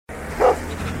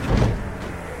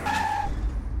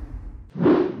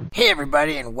Hey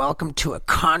everybody, and welcome to a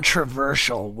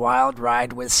controversial wild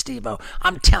ride with Steve-O.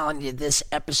 I'm telling you, this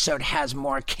episode has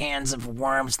more cans of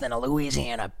worms than a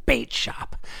Louisiana bait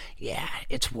shop. Yeah,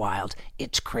 it's wild.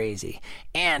 It's crazy.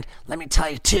 And let me tell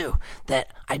you too, that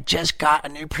I just got a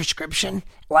new prescription.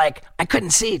 Like, I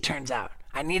couldn't see, turns out.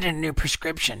 I needed a new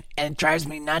prescription, and it drives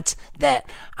me nuts that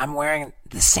I'm wearing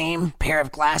the same pair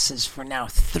of glasses for now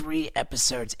 3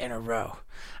 episodes in a row.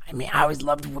 I mean, I always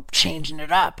loved changing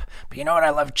it up. But you know what I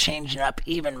love changing up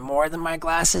even more than my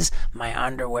glasses? My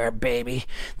underwear, baby.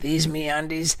 These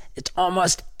MeUndies, it's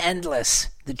almost endless,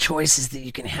 the choices that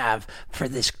you can have for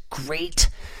this great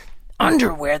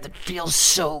underwear that feels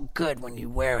so good when you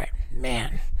wear it.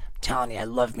 Man, I'm telling you, I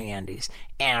love MeUndies.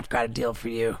 And I've got a deal for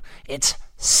you. It's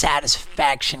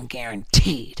satisfaction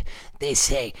guaranteed. They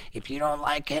say, if you don't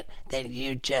like it, then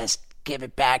you just give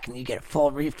it back and you get a full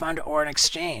refund or an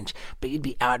exchange. But you'd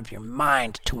be out of your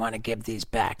mind to want to give these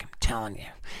back, I'm telling you.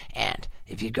 And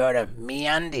if you go to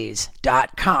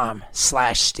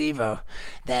MeUndies.com/Steve-O,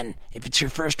 then if it's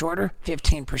your first order,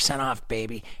 15% off,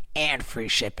 baby, and free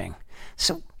shipping.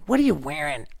 So what are you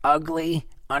wearing ugly,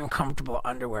 uncomfortable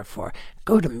underwear for?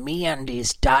 Go to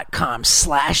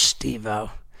MeUndies.com/Steve-O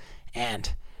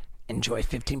and enjoy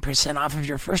 15% off of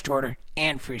your first order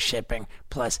and free shipping,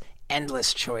 plus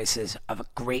endless choices of a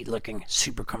great-looking,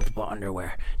 super comfortable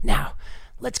underwear. Now,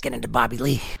 let's get into Bobby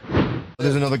Lee.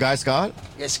 There's another guy, Scott?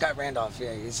 Yeah, Scott Randolph.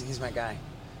 Yeah, he's my guy.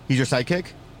 He's your sidekick?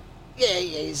 Yeah,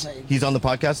 He's on the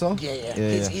podcast, though? Yeah.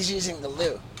 He's using the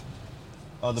loo.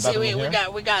 Oh, the See, bathroom we here?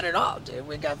 got it all, dude.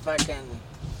 We got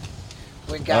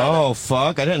Oh,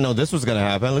 fuck. I didn't know this was going to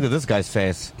happen. Look at this guy's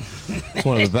face. It's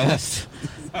one of the best.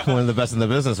 One of the best in the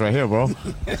business right here, bro. Look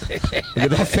at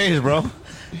that face, bro.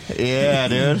 Yeah,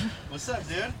 dude. What's up,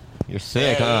 dude? You're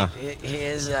sick, Yeah, huh? he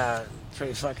is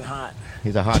pretty fucking hot.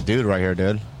 He's a hot dude right here,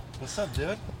 dude. What's up,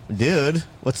 dude? Dude,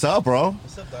 what's up, bro?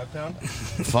 What's up, Dog Pound?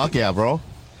 Fuck yeah, bro.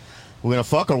 We gonna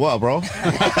fuck or what, bro?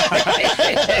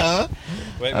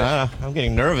 Wait, I'm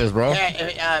getting nervous, bro.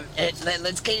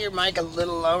 Let's get your mic a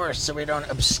little lower so we don't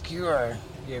obscure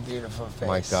your beautiful face. Oh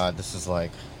my God, this is like...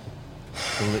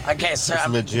 Okay, so it's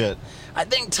legit. I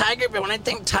think when I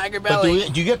think Tiger But Belly.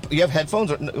 do you have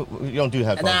headphones or no, you don't do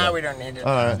headphones? No, right? we don't need it.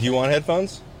 All right. do you want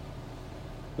headphones?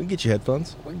 We can get you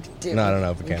headphones. Dude, No, I don't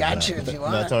know if we we can. got you if you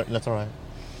want. That's all right.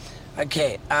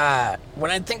 Okay, when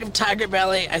I think of Tiger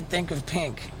Belly, I think of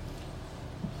pink.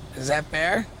 Is that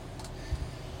fair?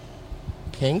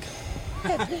 Pink?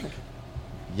 Yeah, pink.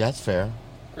 Yeah, that's fair.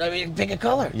 I mean, pick a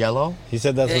color. Yellow? He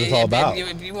said that's what it's all about.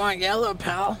 If you want yellow,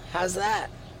 pal, how's that?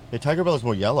 Yeah, Tiger Belly's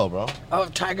more yellow, bro. Oh,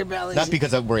 Tiger Belly. Not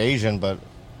because we're Asian, but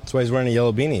That's why he's wearing a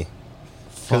yellow beanie.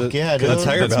 fuck yeah, dude. That's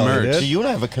Tiger Belly, merch. dude. So you and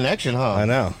I have a connection, huh? I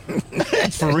know.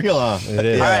 It's for real, huh? It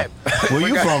is. All right. Where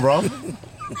you from, bro?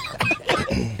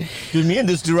 Dude, me and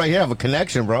this dude right here have a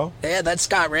connection, bro. Yeah, that's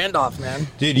Scott Randolph, man.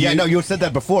 Dude, Yeah, no, you said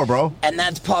that before, bro. And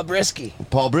that's Paul Brisky.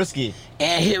 Paul Brisky.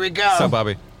 And here we go. What's up,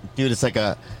 Bobby? Dude, it's like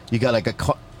you got like a,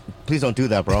 please don't do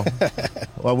that, bro.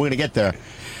 Well, we're gonna get there.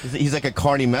 He's like a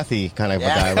Carney Methy kind of a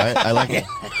guy, right? I like it.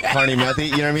 Carney Methy,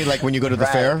 you know what I mean? Like when you go to the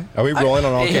Right. fair. Are we rolling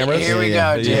on all cameras? Here we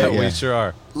go, dude. Yeah, Yeah. we sure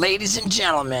are. Ladies and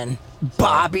gentlemen,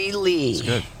 Bobby Lee. It's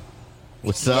good.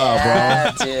 What's up,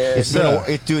 Yeah, bro? dude. It's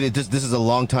been this is a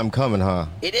long time coming, huh?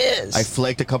 It is. I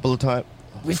flaked a couple of times.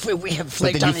 we have But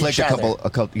flaked then on you flaked each a other.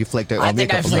 couple. You flaked. I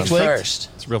think I flaked times. first.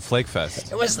 It's a real flake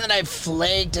fest. It wasn't that I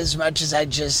flaked as much as I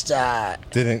just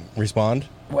Didn't respond?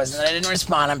 wasn't that I didn't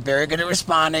respond. I'm very good at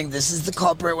responding. This is the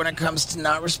culprit when it comes to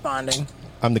not responding.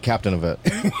 I'm the captain of it.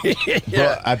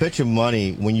 Bro, I bet you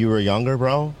money when you were younger,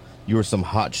 bro, you were some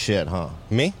hot shit, huh?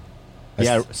 Me?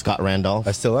 Yeah, Scott Randolph.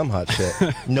 I still am hot shit.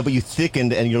 No, but you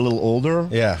thickened and you're a little older.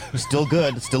 Yeah. Still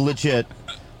good, still legit.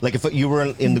 Like if you were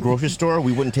in the grocery store,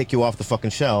 we wouldn't take you off the fucking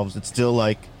shelves. It's still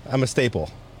like I'm a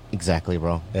staple. exactly,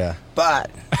 bro. Yeah.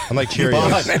 But I'm like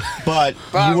Cheerios. But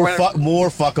But you were when- more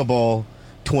fuckable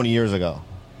 20 years ago.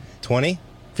 20?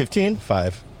 15?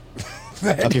 5.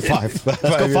 Okay, 5. Let's go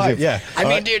years 5. ago. Yeah. I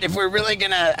mean, dude, if we're really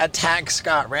gonna attack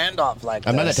Scott Randolph like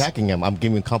I'm not this, attacking him. I'm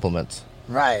giving compliments.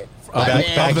 right? Of I the, mean,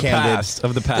 of the backhanded. past.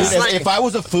 Of the It's past. like- If I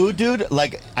was a food dude,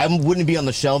 like I wouldn't be on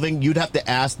the shelving. You'd have to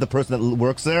ask the person that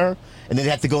works there, and they'd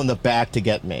have to go in the back to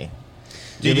get me.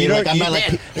 Dude, You you know, don't- like, I'm you- not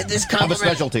like Man, this I'm a compliment,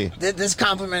 specialty. This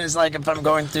compliment is like if I'm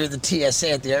going through the TSA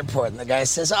at the airport and the guy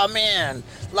says, "Oh man,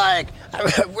 like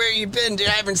where you been, dude?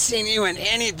 I haven't seen you in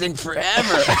anything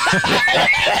forever."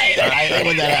 I hate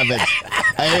when that happens.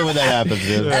 I hate when that happens,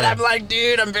 dude. And I'm like,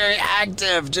 dude, I'm very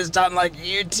active, just on like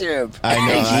YouTube. I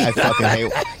know. I fucking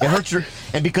hate.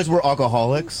 And because we're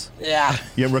alcoholics, Yeah.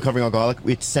 you're a recovering alcoholic,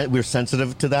 we're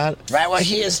sensitive to that. Right. Well,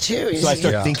 he is too. So I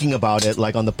start Yeah. thinking about it,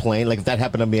 like on the plane. Like if that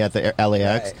happened to me at the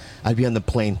LAX, Right. I'd be on the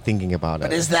plane thinking about it.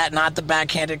 But is that not the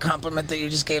backhanded compliment that you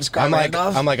just gave Scott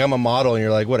Randolph? I'm a model, and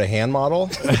you're like, what, a hand model?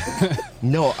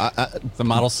 No, The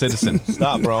model citizen.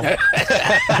 stop, bro. Bro,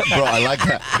 I like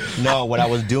that. No, what I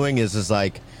was doing is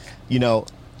like, you know,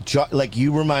 like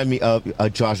you remind me of a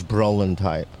Josh Brolin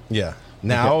type. Yeah.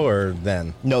 Now or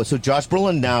then? No, so Josh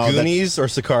Brolin now. Goonies or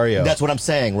Sicario? That's what I'm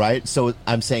saying, right? So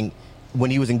I'm saying when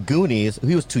he was in Goonies,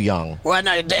 he was too young. Well,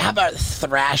 no. How about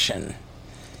Thrashing?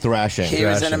 Thrashing. He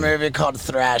was in a Thrashing. movie called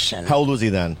Thrashing. How old was he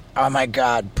then? Oh my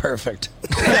God, perfect.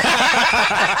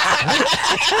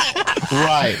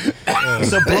 Right.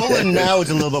 So Brolin now is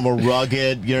a little bit more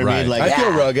rugged. You know what I mean? Right. Like, I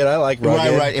feel rugged. I like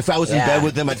rugged. right. If I was in Yeah. bed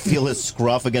with him, I'd feel his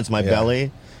scruff against my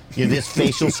belly. You know, this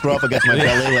facial scruff against my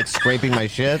belly, like scraping my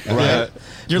shit. Right. Yeah.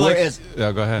 You're Whereas- like,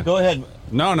 yeah, go ahead. Go ahead,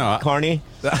 No. Carney.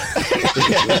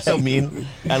 That's so mean.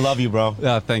 I love you, bro.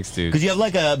 Thanks, dude. Because you have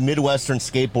like a Midwestern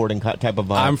skateboarding type of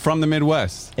vibe. I'm from the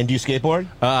Midwest. And do you skateboard?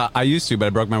 I used to, but I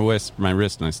broke my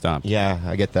wrist and I stopped. Yeah,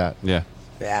 I get that. Yeah.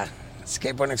 Yeah,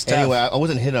 skateboarding stuff. Anyway, I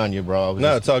wasn't hitting on you, bro. I was No,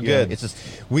 just- it's all you know, good. it's just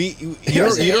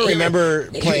You don't remember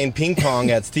he- playing ping pong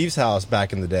at Steve's house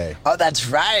back in the day? Oh, that's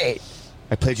right.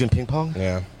 I played you in ping pong.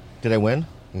 Yeah. Did I win?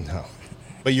 No.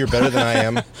 But you're better than I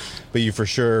am. But you for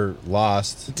sure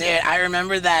lost. Dude, I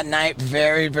remember that night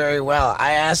very, very well.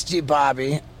 I asked you,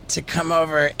 Bobby, to come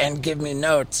over and give me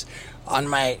notes on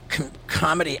my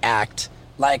comedy act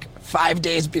like 5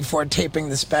 days before taping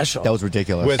the special. That was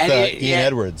ridiculous. With And Ian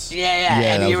Edwards. Yeah.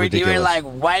 Yeah, And that you was were ridiculous. like,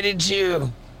 why did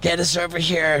you get us over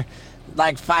here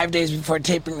like 5 days before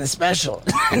taping the special?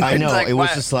 I know. Like, it was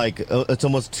what? just like, it's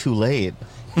almost too late.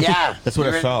 Yeah. That's what You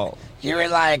it were- felt. You were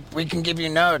like, we can give you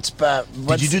notes, but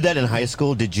Did you do that in high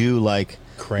school? Did you like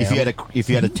Cram? if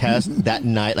you had a test that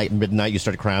night, like midnight, you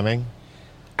started cramming?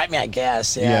 I mean, I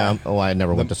guess, yeah. Oh, I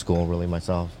never went to school really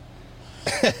myself.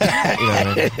 You know what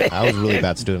I mean? I was a really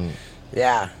bad student.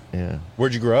 Yeah. Yeah.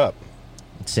 Where'd you grow up?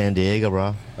 San Diego,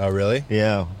 bro. Oh, really?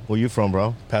 Yeah. Where you from,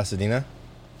 bro? Pasadena?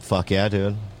 Fuck yeah,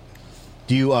 dude.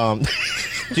 Do you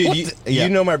Dude, Yeah. you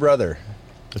know my brother,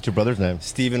 what's your brother's name?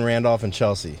 Steven Randolph and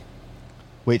Chelsea.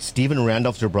 Wait, Steven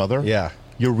Randolph's your brother? Yeah.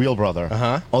 Your real brother?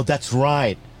 Uh-huh. Oh, that's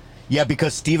right. Yeah,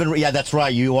 because Steven, yeah, that's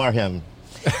right. You are him.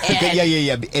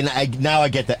 Yeah. And now I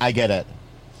get that. I get it.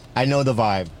 I know the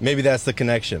vibe. Maybe that's the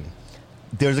connection.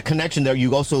 There's a connection there.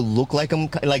 You also look like him,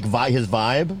 like his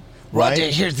vibe, Well, right?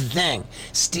 dude, here's the thing.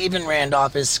 Stephen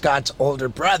Randolph is Scott's older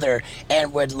brother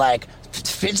and would, like,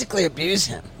 physically abuse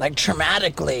him. Like,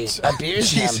 traumatically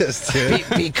abuse Jesus, him. dude.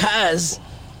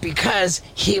 Because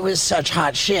he was such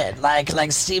hot shit. Like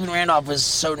Stephen Randolph was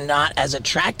so not as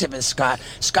attractive as Scott.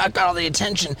 Scott got all the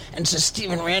attention, and so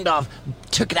Stephen Randolph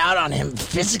took it out on him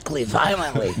physically,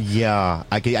 violently. Yeah,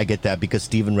 I get that because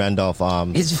Steven Randolph.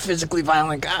 He's a physically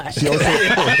violent guy. He also,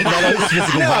 not only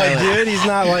physically No, violent. dude, he's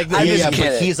not like I'm Yeah, just but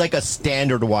kidding. he's like a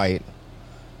standard white.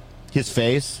 His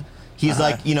face, he's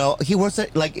like, you know, he looks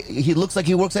like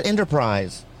he works at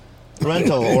Enterprise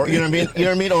Rental, or you know what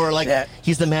I mean, or like Yeah.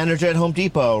 he's the manager at Home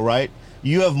Depot, right?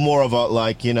 You have more of a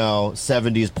like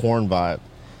 70s porn vibe.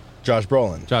 Josh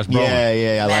Brolin. Josh Brolin.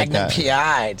 Yeah, I like Magnum that.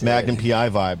 PI. Dude. Magnum PI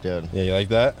vibe, dude. Yeah, you like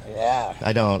that? Yeah.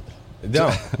 I don't.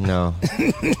 No. No,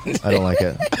 I don't like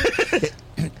it.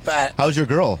 But, How's your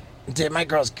girl? dude, my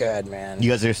girl's good, man.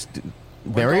 You guys are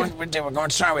married? We're going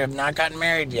strong. We have not gotten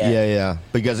married yet. Yeah.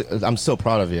 But you guys, I'm so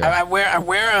proud of you. I wear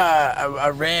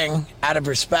a ring out of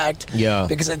respect. Yeah.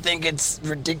 Because I think it's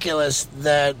ridiculous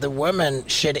that the woman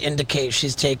should indicate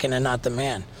she's taken and not the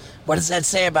man. What does that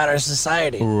say about our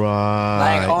society?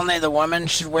 Right. Like only the woman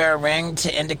should wear a ring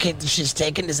to indicate that she's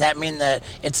taken? Does that mean that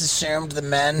it's assumed the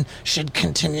men should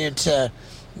continue to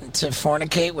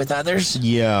fornicate with others?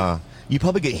 Yeah. You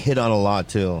probably get hit on a lot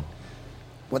too.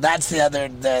 Well, that's the other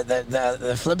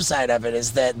the flip side of it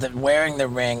is that wearing the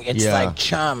ring, it's Yeah. like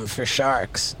chum for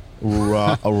sharks.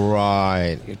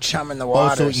 Right. You're chumming the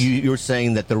waters. Also, you're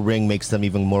saying that the ring makes them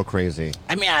even more crazy.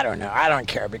 I mean, I don't know. I don't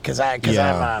care because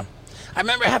Yeah. I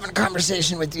remember having a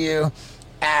conversation with you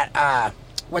at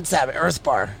what's that? Earth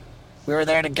Bar. We were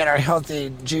there to get our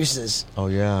healthy juices. Oh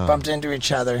yeah. Bumped into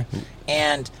each other,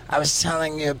 and I was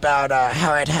telling you about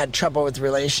how I'd had trouble with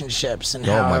relationships and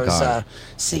how my I was God.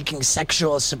 seeking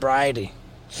sexual sobriety.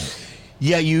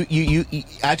 Yeah, you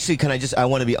actually, I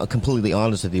want to be completely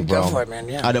honest with you, Go bro. for it, man,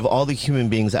 yeah. Out of all the human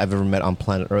beings I've ever met on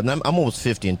planet Earth, and I'm almost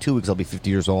 50. In 2 weeks, I'll be 50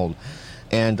 years old.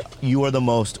 And you are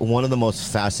one of the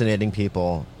most fascinating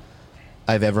people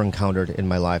I've ever encountered in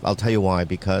my life. I'll tell you why,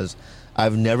 because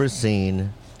I've never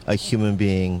seen a human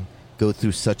being go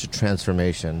through such a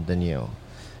transformation than you.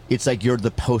 it's like you're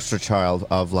the poster child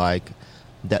of like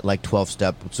that, like 12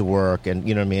 steps to work, and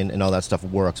you know what I mean, and all that stuff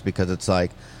works, because it's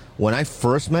like when I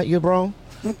first met you, bro,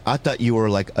 I thought you were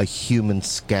like a human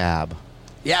scab.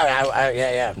 Yeah,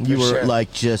 yeah. You were sure.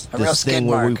 like just A real this skid thing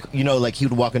where we, mark. you know, like he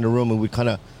would walk in the room and we'd kind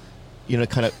of,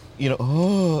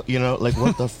 oh, like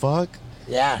what the fuck?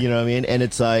 Yeah. You know what I mean? And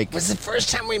it's like, Was the first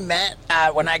time we met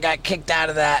when I got kicked out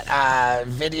of that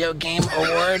video game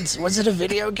awards? Was it a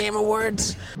video game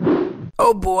awards?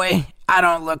 Oh boy, I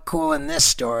don't look cool in this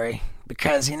story,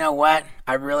 because you know what?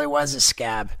 I really was a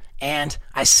scab, and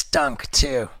I stunk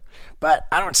too. But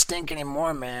I don't stink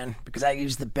anymore, man, because I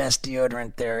use the best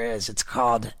deodorant there is. It's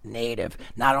called Native.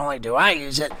 Not only do I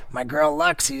use it, my girl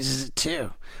Lux uses it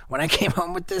too. When I came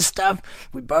home with this stuff,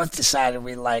 we both decided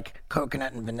we like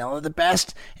coconut and vanilla the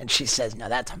best, and she says, no,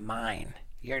 that's mine.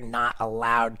 You're not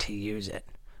allowed to use it.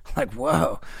 Like,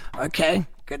 whoa, okay.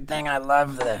 Good thing I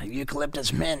love the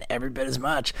eucalyptus mint every bit as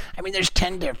much. I mean, there's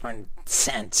 10 different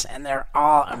scents, and they're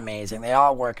all amazing. They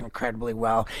all work incredibly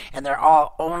well, and they're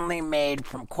all only made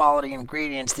from quality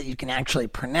ingredients that you can actually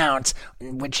pronounce,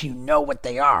 in which you know what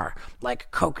they are,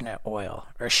 like coconut oil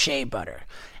or shea butter.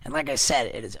 And like I said,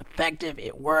 it is effective,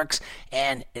 it works,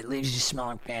 and it leaves you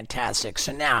smelling fantastic.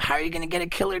 So now, how are you going to get a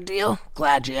killer deal?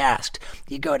 Glad you asked.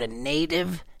 You go to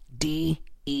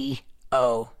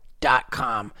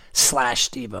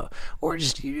nativedeo.com/Stevo, or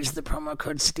just use the promo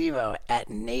code Stevo at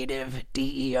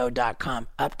nativedeo.com.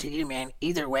 Up to you, man.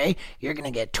 Either way, you're going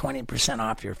to get 20%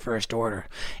 off your first order,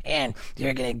 and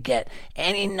you're going to get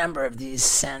any number of these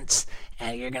scents,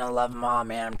 and you're going to love them all,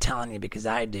 man. I'm telling you, because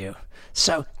I do.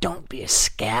 So don't be a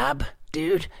scab,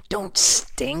 dude. Don't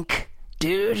stink,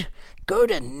 dude. Go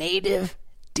to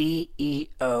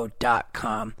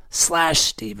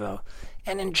nativedeo.com/Stevo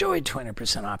and enjoy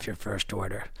 20% off your first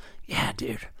order. Yeah,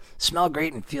 dude. Smell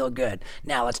great and feel good.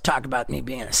 Now let's talk about me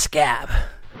being a scab.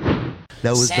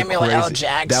 that was Samuel the L. crazy,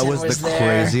 Jackson that was was the there.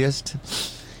 craziest.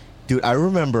 Dude, I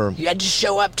remember. You had to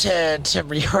show up to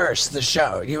rehearse the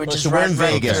show. You would just So we're run in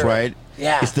right Vegas, through. right?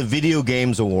 Yeah. It's the Video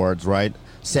Games Awards, right?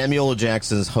 Samuel L.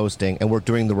 Jackson's hosting, and we're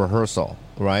doing the rehearsal,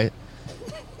 right?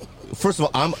 First of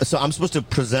all, I'm supposed to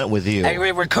present with you. I mean,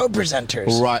 we were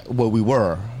co-presenters. Right, well, we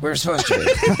were. We were supposed to be.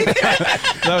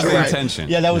 That was the Right. intention.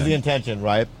 Yeah, that was the intention,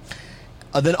 right?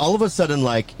 Then all of a sudden,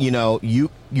 like,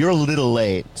 you're a little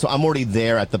late, so I'm already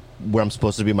there at where I'm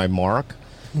supposed to be, my mark.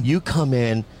 You come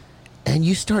in, and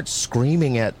you start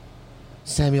screaming at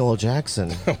Samuel L.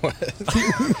 Jackson.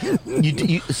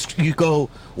 you go,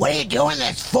 what are you doing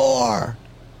this for?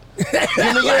 You're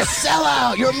a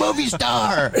sellout. You're a movie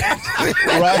star. right.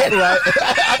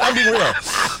 I'm being real.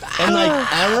 And like,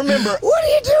 I remember. What are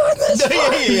you doing this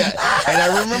for? Yeah. And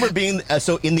I remember being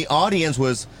so in the audience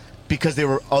was, because there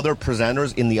were other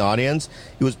presenters in the audience.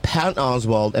 It was Patton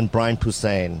Oswalt and Brian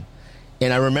Posehn.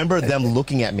 And I remember them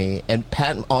looking at me, and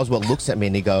Patton Oswalt looks at me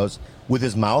and he goes, with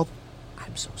his mouth,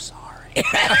 I'm so sorry.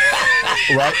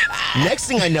 Right? Next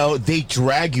thing I know, they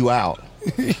drag you out.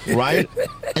 Right?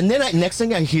 And then next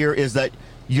thing I hear is that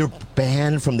you're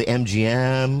banned from the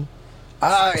MGM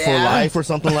Oh, for yeah. life or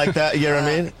something like that. You know what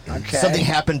I mean? Okay. Something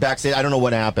happened backstage. I don't know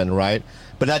what happened, right?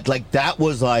 But that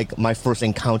was like my first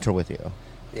encounter with you.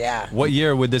 Yeah. What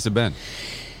year would this have been?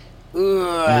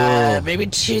 Ooh, maybe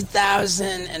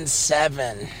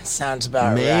 2007 sounds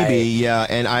about Maybe, right. yeah.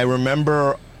 And I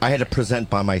remember I had to present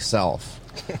by myself.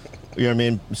 You know what I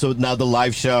mean? So now the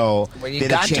live show. Well, you they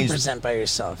had got to change- present by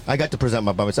yourself. I got to present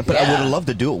by myself, but I Yeah. would have loved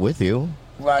to do it with you.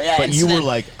 Well, yeah. But and you so were then-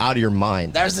 like out of your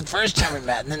mind. That was the first time we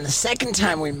met, and then the second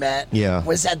time we met Yeah.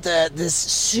 was at this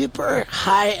super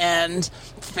high-end,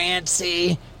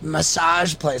 fancy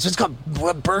massage place. What's it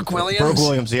called? Burke Williams. Burke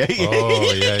Williams, yeah.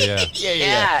 Oh, yeah.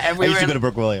 Yeah, and we I used were to in- go to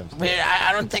Burke Williams.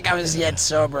 I don't think I was yet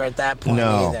sober at that point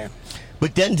No. either.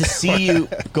 But then to see you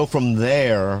go from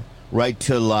there right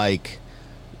to like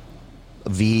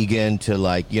vegan to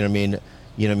like, you know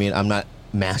what I mean? I'm not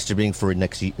masturbating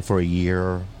for a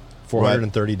year.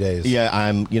 430 days. Yeah,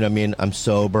 I'm, you know what I mean? I'm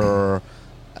sober.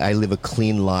 I live a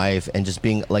clean life, and just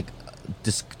being like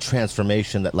this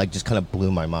transformation that like just kind of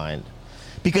blew my mind.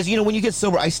 Because, when you get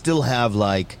sober, I still have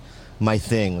like my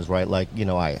things, right? Like,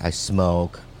 I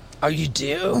smoke. Oh, you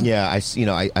do? Yeah, I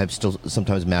still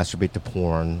sometimes masturbate to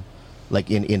porn, like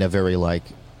in a very like,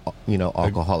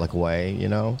 alcoholic way,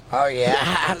 Oh,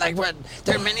 yeah. Like what?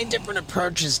 There are many different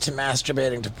approaches to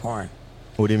masturbating to porn.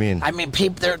 What do you mean? I mean,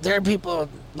 there are people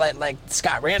like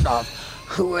Scott Randolph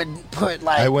who would put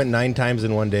like. I went 9 times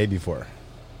in one day before.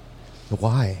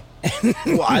 Why?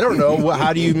 Well, I don't know.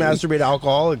 How do you masturbate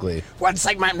alcoholically? Well, it's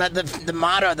like the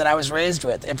motto that I was raised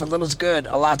with: if a little's good,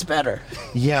 a lot's better.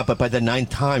 Yeah, but by the 9th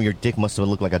time, your dick must have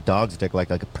looked like a dog's dick, like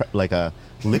a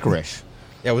licorice.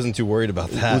 Yeah, I wasn't too worried about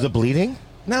that. Was it bleeding?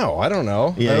 No, I don't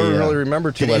know. Yeah, I don't yeah. really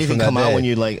remember too Did much anything from that come out day. when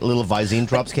you like little Visine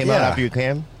drops came out Yeah. after you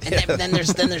came? And then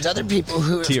there's other people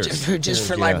who Tears. just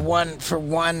for like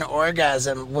one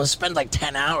orgasm will spend like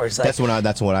 10 hours. Like, That's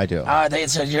what I do.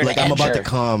 So you're Like an I'm about to edger.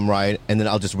 come, right, and then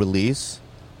I'll just release,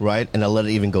 right, and I'll let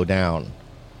it even go down.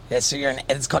 Yeah, so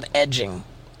it's called edging.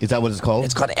 Is that what it's called?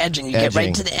 It's called edging. You get right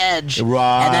Edging. to the edge,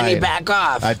 Right. and then you back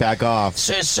off. I back off.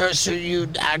 So you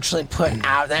actually put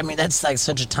out. I mean, that's like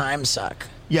such a time suck.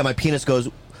 Yeah, my penis goes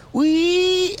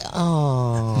wee,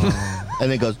 oh, and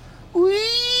then it goes wee,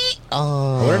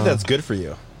 oh. I wonder if that's good for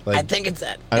you. Like, I think it's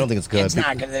that. I don't think it's good. It's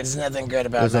not good. There's nothing good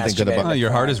about. There's nothing good masturbating. about- Oh,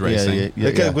 your heart is Yeah, racing. yeah,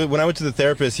 like, yeah. when I went to the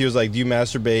therapist, he was like, "Do you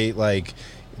masturbate like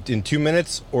in 2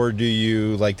 minutes, or do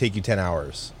you like take you 10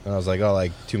 hours?" And I was like, "Oh,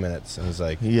 like 2 minutes." And he's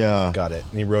like, Yeah. got it."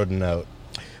 And he wrote a note.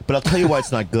 But I'll tell you why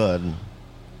it's not good.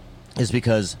 Is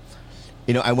because,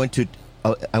 you know, I went to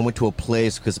a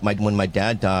place because when my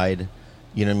dad died,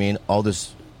 you know what I mean. All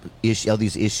these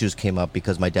issues came up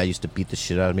because my dad used to beat the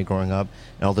shit out of me growing up,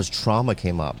 and all this trauma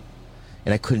came up,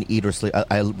 and I couldn't eat or sleep.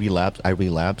 I relapsed.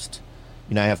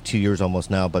 You know, I have 2 years almost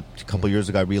now, but a couple years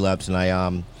ago I relapsed, and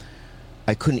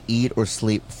I couldn't eat or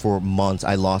sleep for months.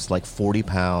 I lost like 40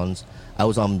 pounds. I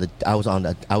was going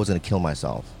to kill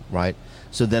myself, right?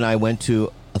 So then I went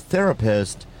to a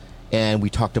therapist, and we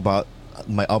talked about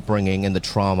my upbringing and the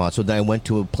trauma. So then I went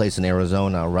to a place in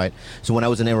Arizona, right? So when I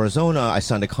was in Arizona, I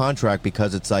signed a contract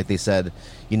because it's like they said,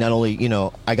 you not only, you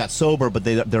know, I got sober, but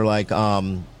they're like,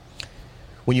 when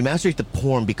you masturbate to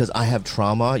porn, because I have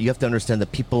trauma, you have to understand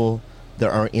that people that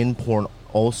are in porn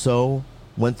also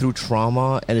went through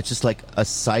trauma, and it's just like a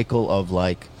cycle of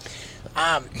like.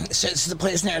 So it's the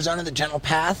place in Arizona, the Gentle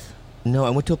Path. No, I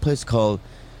went to a place called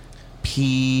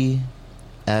PSC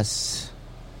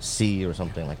or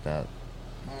something like that.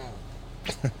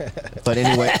 but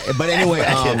anyway,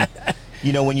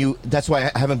 you know, that's why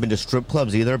I haven't been to strip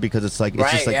clubs either, because it's like, it's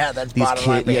Right, just like yeah, that's these bottom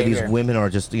line these behavior. women are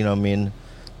just, you know what I mean,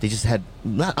 they just had,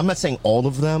 I'm not saying all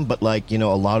of them, but like, you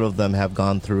know, a lot of them have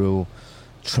gone through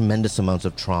tremendous amounts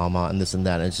of trauma and this and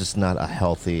that, and it's just not a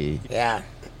healthy, Yeah.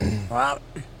 Well,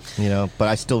 you know, but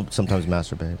I still sometimes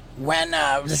masturbate. when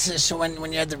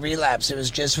when you had the relapse, it was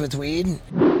just with weed.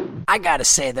 I gotta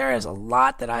say, there is a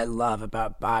lot that I love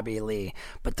about Bobby Lee,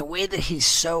 but the way that he's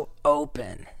so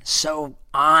open, so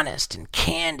honest and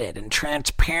candid and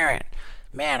transparent,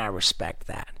 man, I respect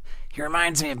that. He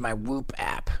reminds me of my Whoop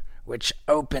app, which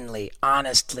openly,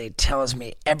 honestly tells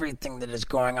me everything that is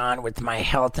going on with my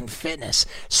health and fitness,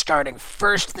 starting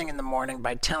first thing in the morning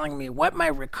by telling me what my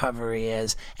recovery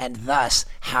is and thus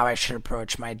how I should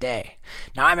approach my day.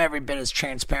 Now, I'm every bit as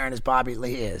transparent as Bobby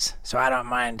Lee is, so I don't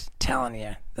mind telling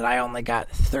you that I only got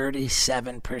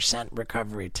 37%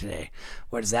 recovery today.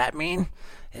 What does that mean?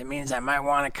 It means I might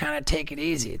want to kind of take it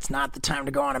easy. It's not the time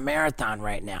to go on a marathon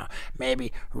right now.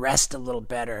 Maybe rest a little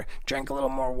better, drink a little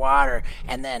more water,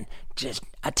 and then just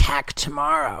attack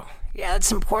tomorrow. Yeah,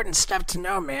 that's important stuff to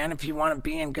know, man. If you want to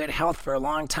be in good health for a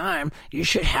long time, you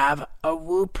should have a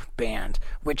Whoop band,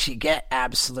 which you get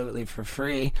absolutely for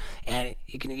free. And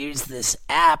you can use this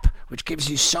app, which gives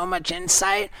you so much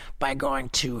insight, by going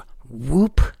to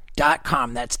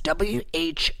Whoop.com. That's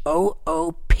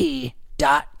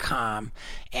WHOOP.com.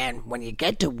 And when you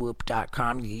get to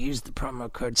Whoop.com, you use the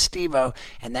promo code STEVO,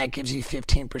 and that gives you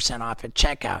 15% off at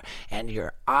checkout. And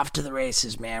you're off to the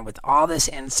races, man, with all this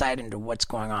insight into what's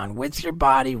going on with your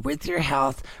body, with your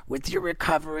health, with your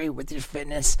recovery, with your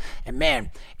fitness. And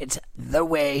man, it's the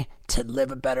way to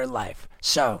live a better life.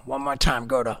 So, one more time,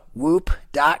 go to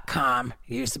Whoop.com,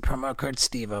 use the promo code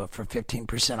STEVO for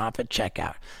 15% off at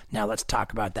checkout. Now let's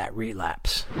talk about that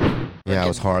relapse. Yeah, it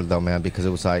was hard though, man, because it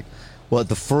was like, well,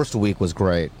 the first week was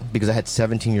great because I had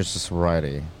 17 years of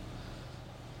sobriety.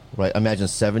 Right? Imagine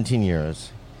 17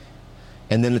 years.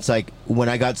 And then it's like when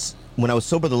I was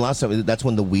sober the last time, that's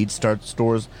when the weed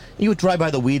stores. You would drive by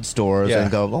the weed stores Yeah.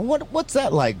 and go, well, what's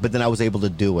that like? But then I was able to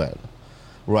do it.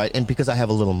 Right? And because I have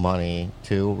a little money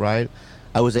too, right?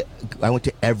 I went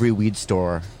to every weed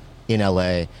store in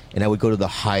LA, and I would go to the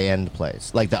high-end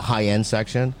place, like the high-end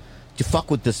section. To fuck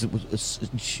with this,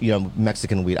 you know,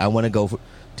 Mexican weed, I want to go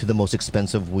to the most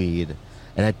expensive weed,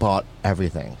 and I bought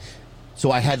everything.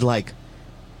 So I had like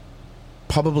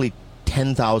probably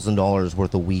 $10,000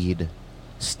 worth of weed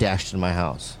stashed in my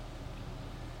house,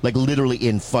 like literally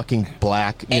in fucking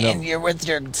black. You And know, you're with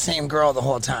your same girl the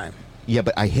whole time. yeah,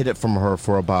 but I hid it from her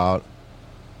for about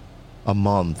a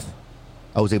month.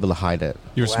 I was able to hide it.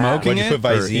 You're Wow. smoking What'd you it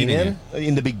put or Visine eating in? it?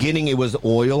 In the beginning, it was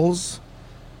oils,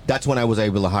 That's when I was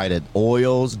able to hide it.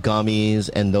 Oils, gummies,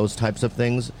 and those types of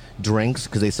things. Drinks,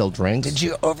 because they sell drinks. Did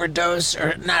you overdose,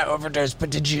 or not overdose, but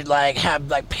did you like have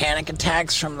like panic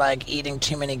attacks from like eating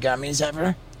too many gummies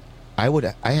ever? I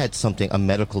had a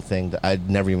medical thing that I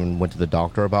never even went to the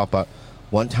doctor about, but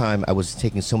one time I was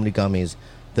taking so many gummies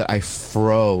that I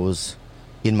froze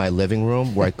in my living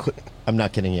room where I'm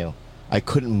not kidding you. I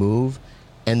couldn't move,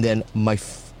 and then my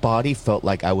body felt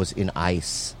like I was in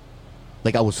ice.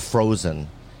 Like I was frozen.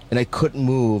 And I couldn't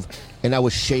move, and I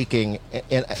was shaking,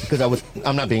 and because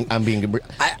I'm being.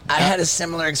 I had a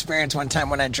similar experience one time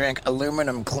when I drank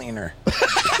aluminum cleaner.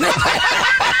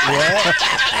 What?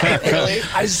 Really?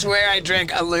 I swear I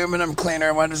drank aluminum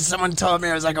cleaner when someone told me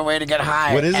it was like a way to get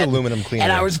high. What is aluminum cleaner?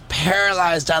 And I was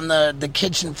paralyzed on the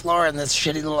kitchen floor in this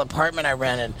shitty little apartment I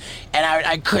rented, and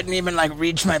I couldn't even like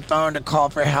reach my phone to call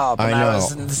for help. And I know. I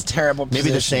was in this terrible position.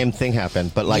 Maybe the same thing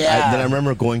happened, but like Yeah. then I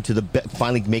remember going to the bed,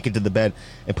 finally making it to the bed,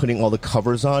 and putting all the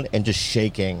covers on and just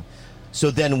shaking.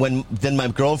 So then then my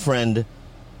girlfriend,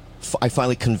 I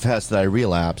finally confessed that I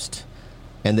relapsed,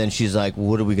 and then she's like,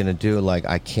 "What are we gonna do? Like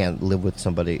I can't live with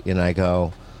somebody." And I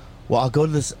go, "Well,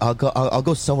 I'll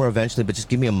go somewhere eventually, but just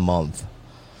give me a month."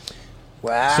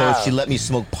 Wow. So she let me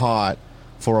smoke pot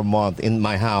for a month in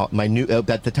my house. My new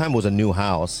at the time it was a new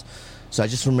house, so I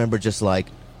just remember just like,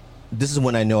 this is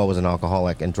when I know I was an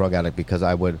alcoholic and drug addict, because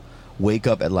I would wake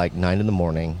up at like 9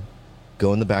 a.m,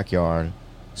 go in the backyard,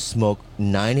 smoke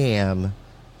 9 a.m.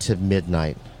 to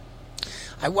midnight.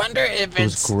 I wonder if It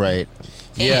was great.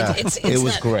 Yeah. It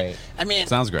was great. I mean,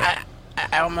 Sounds great.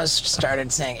 I almost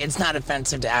started saying it's not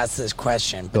offensive to ask this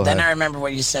question, but Go then ahead. I remember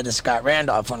what you said to Scott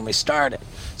Randolph when we started.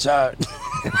 So,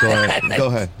 Go ahead. Go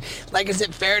ahead. like, is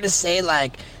it fair to say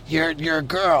like your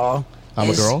girl? I'm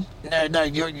a girl? No,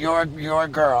 your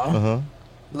girl. Uh-huh.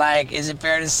 Like, is it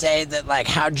fair to say that like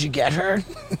how'd you get her?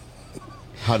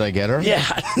 How'd I get her? Yeah.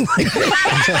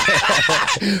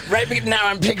 Right now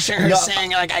I'm picturing her No.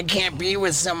 saying like I can't be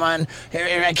with someone, or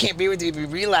I can't be with you if you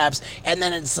relapse, and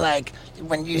then it's like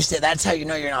when you say that's how you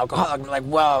know you're an alcoholic. I'm like,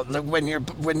 well, look, when you're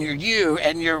you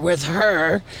and you're with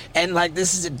her, and like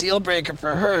this is a deal breaker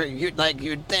for her, you'd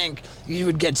think you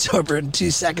would get sober in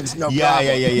 2 seconds, no Yeah,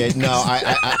 problem. yeah. No,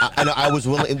 I know I was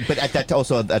willing, but at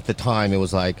the time it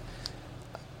was like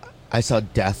I saw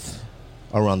death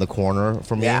around the corner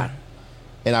for me. Yeah.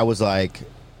 And I was like,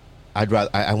 I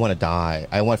want to die.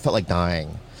 Felt like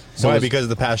dying. So Why? it was- Because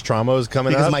the past trauma is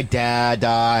coming because up? my dad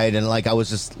died, and like I was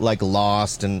just like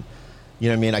lost, and you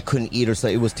know what I mean. I couldn't eat or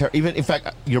sleep. It was terrible. Even in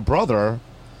fact, your brother.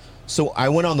 So I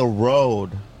went on the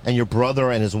road, and your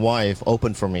brother and his wife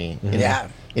opened for me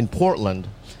in Portland,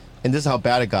 and this is how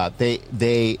bad it got. They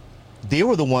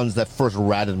were the ones that first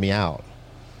ratted me out.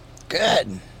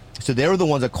 Good. So they were the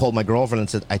ones that called my girlfriend and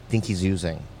said, "I think he's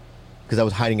using," because I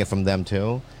was hiding it from them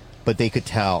too, but they could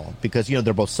tell because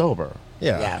they're both sober.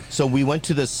 Yeah. So we went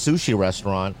to this sushi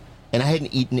restaurant, and I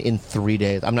hadn't eaten in 3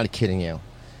 days. I'm not kidding you.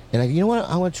 And you know what?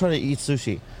 I want to try to eat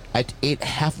sushi. I ate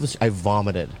half of this. I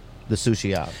vomited the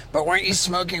sushi out. But weren't you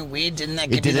smoking weed? Didn't that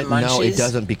It give you the didn't. munchies? No, it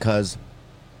doesn't, because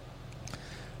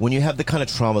when you have the kind of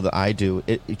trauma that I do,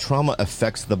 trauma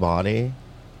affects the body,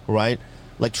 right?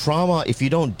 Like trauma, if you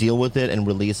don't deal with it and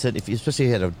release it, especially if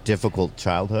you had a difficult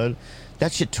childhood,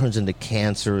 that shit turns into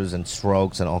cancers and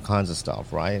strokes and all kinds of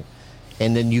stuff, right?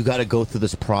 And then you got to go through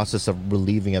this process of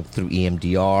relieving it through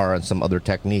EMDR and some other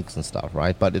techniques and stuff,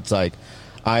 right? But it's like,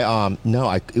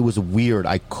 it was weird.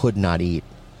 I could not eat.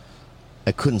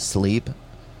 I couldn't sleep.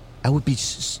 I would be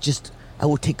I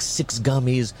would take 6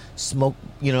 gummies, smoke,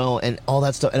 and all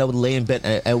that stuff, and I would lay in bed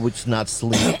and I would just not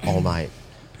sleep all night,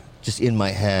 just in my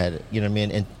head. You know what I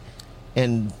mean?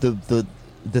 And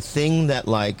the thing that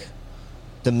like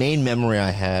the main memory I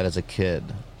had as a kid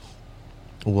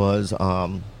was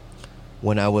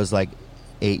when I was like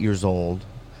 8 years old.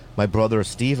 My brother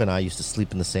Steve and I used to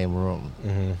sleep in the same room,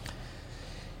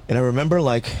 and I remember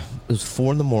like it was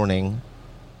 4 a.m.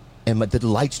 and the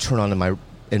lights turn on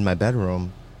in my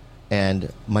bedroom.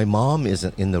 And my mom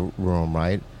isn't in the room,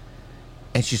 right?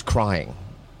 And she's crying,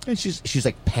 and she's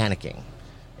like panicking,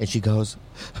 and she goes,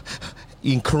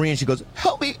 in Korean, she goes,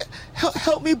 "Help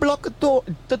me block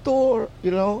the door,"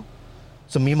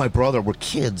 So me and my brother were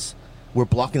kids, we're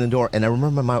blocking the door, and I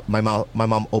remember my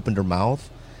mom opened her mouth,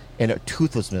 and her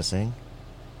tooth was missing,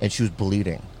 and she was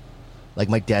bleeding, like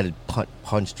my dad had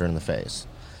punched her in the face,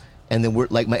 and then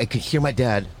I could hear my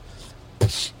dad,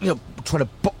 trying to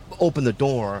open the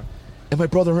door. And my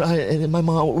brother and my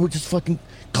mom were just fucking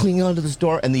clinging onto this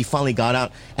door, and he finally got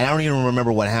out. And I don't even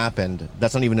remember what happened.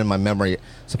 That's not even in my memory.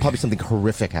 So probably something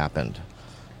horrific happened,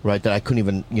 right? That I couldn't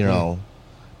even,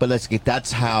 But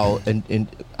that's how and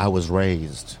I was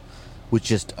raised. was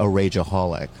just a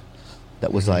rageaholic.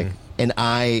 That was like, and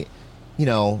I, you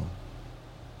know,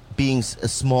 being a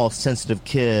small, sensitive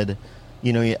kid,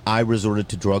 you know, I resorted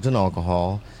to drugs and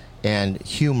alcohol and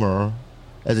humor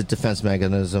as a defense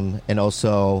mechanism, and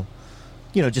also,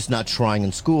 you know, just not trying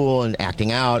in school and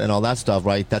acting out and all that stuff,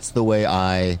 right? That's the way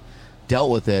I dealt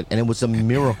with it, and it was a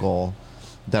miracle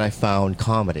that I found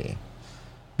comedy.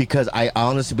 Because I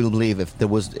honestly believe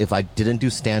if I didn't do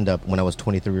stand-up when I was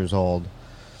 23 years old,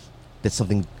 that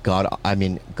something god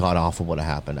awful would have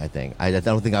happened. I think I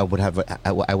don't think I would have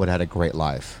had a great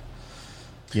life.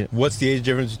 You know, What's the age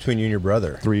difference between you and your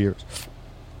brother? 3 years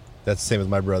That's the same as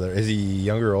my brother. Is he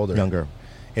younger or older? younger.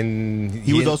 And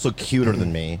He was also cuter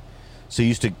than me. So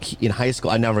in high school,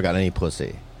 I never got any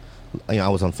pussy. You know, I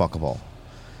was unfuckable,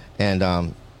 and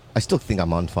I still think I'm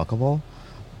unfuckable.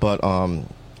 But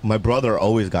my brother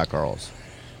always got girls.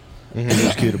 He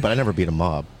was cuter, but I never beat him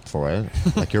up for it,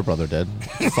 like your brother did.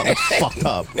 That's fucked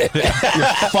up. You're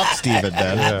fucked, Steven,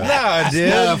 man. Nah, dude.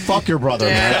 Yeah, fuck your brother,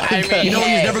 man. I mean, you know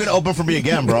he's never gonna open for me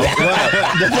again, bro.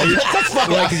 That's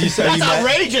fucking that's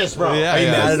outrageous, bro. Yeah, Are you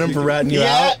yeah. mad at him for ratting you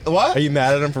Yeah, out? what? Are you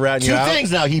mad at him for ratting Two you out?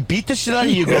 things now. He beat the shit out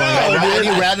of you growing up, and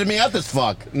he ratted me out. This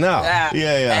fuck. No.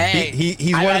 Yeah. Hey,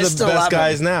 He's I one of the still best love him.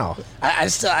 guys now. I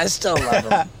still love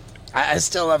him. I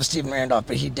still love Stephen Randolph,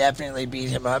 but he definitely beat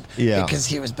him up Yeah. because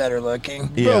he was better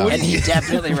looking. Yeah. And he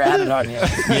definitely ratted on you.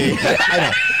 Yeah, I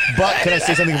know. But can I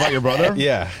say something about your brother?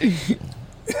 Yeah.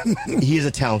 He's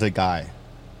a talented guy.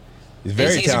 He's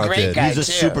very He's a talented. great guy. He's a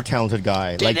too. super talented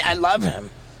guy. Dude, Like I love him.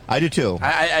 I do too.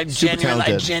 I Super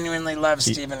talented. genuinely love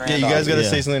Stephen Yeah, Randolph. you guys got to Yeah.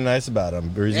 say something nice about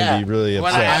him, or he's Yeah. gonna be really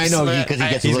When upset. I know because he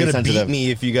gets He's really gonna sensitive. beat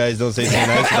me if you guys don't say something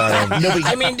nice about him. No, but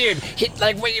I mean, dude,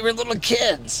 like when you were little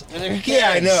kids. When you were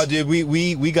Yeah, I kids. know, dude.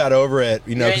 We got over it,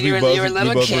 you know, because you we were both little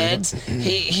we both kids.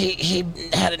 He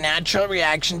had a natural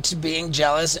reaction to being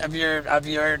jealous of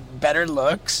your better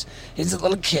looks. He's a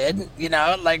little kid, you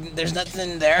know, like there's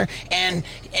nothing there, and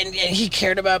he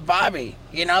cared about Bobby,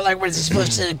 you know, like was he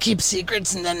supposed to keep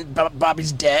secrets and then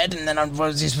Bobby's dead, and then what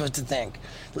was he supposed to think?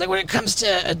 Like when it comes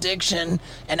to addiction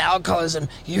and alcoholism,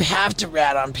 you have to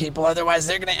rat on people, otherwise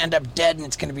they're going to end up dead, and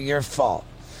it's going to be your fault.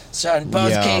 So in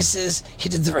both Yeah. cases, he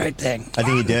did the right thing. I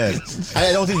think he did.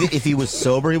 I don't think that if he was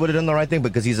sober, he would have done the right thing.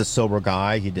 Because he's a sober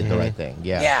guy, he did the right thing.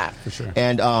 Yeah, Yeah. For sure.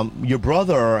 And your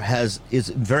brother is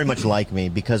very much like me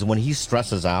because when he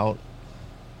stresses out,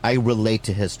 I relate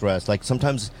to his stress. Like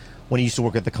sometimes when he used to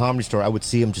work at the Comedy Store, I would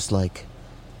see him just like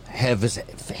have his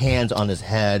hands on his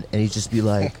head, and he'd just be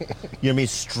like, you know what I mean,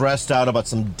 stressed out about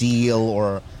some deal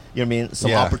or you know what I mean,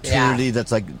 some Yeah. opportunity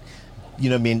that's like, you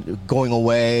know what I mean, going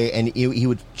away, and he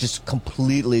would just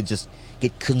completely just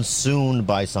get consumed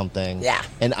by something. Yeah.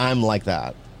 And I'm like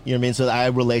that. You know what I mean? So I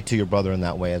relate to your brother in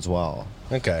that way as well.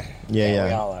 Okay. Yeah.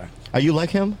 We all are. Are you like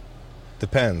him?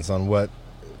 Depends on what.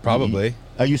 Probably.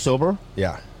 Are you sober?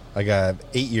 Yeah. I got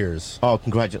 8 years. Oh,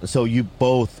 congratulations. So you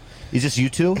both, is this you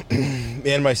two?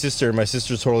 And my sister. My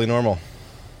sister's totally normal.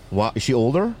 Wow. Is she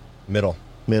older? Middle.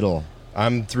 Middle.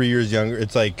 I'm 3 years younger.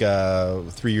 It's like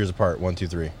 3 years apart. 1, 2,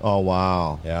 3. Oh,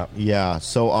 wow. Yeah. Yeah.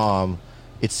 So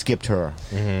it skipped her.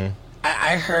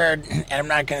 I heard, and I'm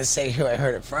not going to say who I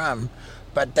heard it from,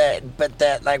 but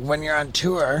that like when you're on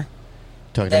tour,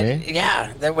 Talking that to me?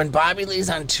 yeah, that when Bobby Lee's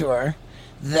on tour,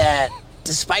 that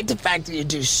despite the fact that you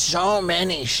do so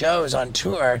many shows on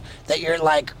tour, that you're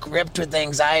like gripped with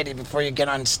anxiety before you get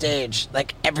on stage,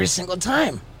 like every single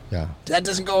time. Yeah. That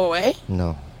doesn't go away.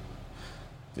 No.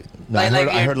 No, Like- like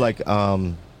I you're- heard like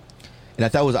and I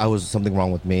thought I was something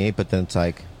wrong with me, but then it's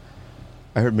like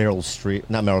I heard not Meryl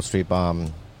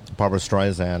Streep, Barbara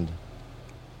Streisand.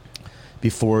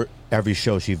 Before every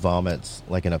show, she vomits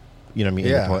like in a, you know what I mean?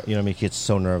 In the Yeah. you know what I mean? She gets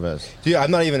so nervous. Dude,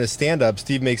 I'm not even a stand-up.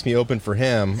 Steve makes me open for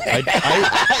him.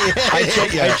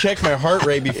 I check my heart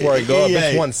rate before I go up. Yeah.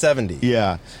 It's 170.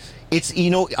 Yeah, it's, you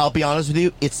know, I'll be honest with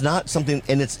you, it's not something,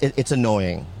 and it's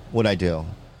annoying what I do.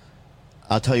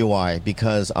 I'll tell you why.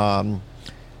 Because and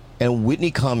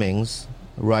Whitney Cummings,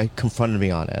 right, confronted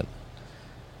me on it.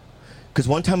 Because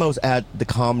one time I was at the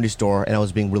Comedy Store and I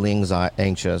was being really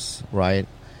anxious, right,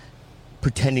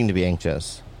 pretending to be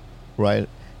anxious, right,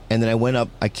 and then I went up,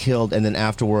 I killed, and then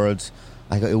afterwards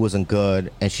I go, it wasn't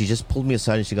good, and she just pulled me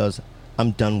aside and she goes,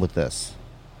 "I'm done with this."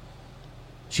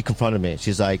 She confronted me.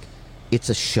 She's like, "It's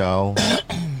a show.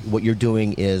 What you're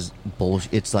doing is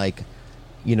bullshit. It's like,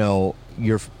 you know,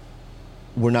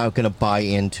 we're not going to buy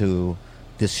into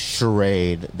this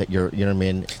charade that you're, you know what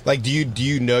I mean?" Like, do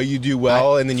you know you do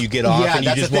well, and then you get off, Yeah, and you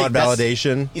that's just the thing. want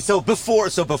validation? So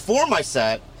before my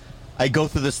set, I go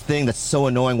through this thing that's so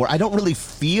annoying where I don't really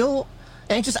feel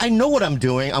anxious. I know what I'm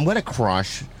doing. I'm going to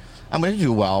crush. I'm going to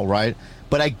do well, right?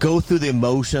 but I go through the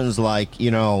emotions like,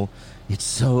 it's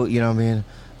so, what I mean,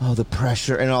 oh, the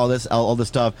pressure and all this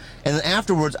stuff, and then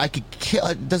afterwards I could kill.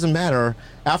 It doesn't matter.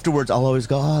 Afterwards I'll always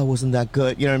go, oh, wasn't that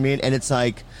good? You know what I mean? And it's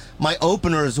like my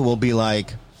openers will be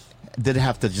like, did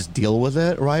have to just deal with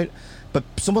it, right? But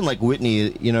someone like Whitney,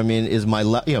 is my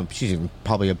she's even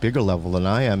probably a bigger level than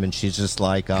I am, and she's just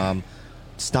like,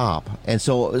 stop. And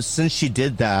so since she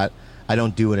did that, I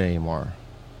don't do it anymore.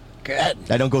 Good.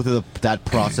 I don't go through that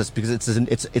process because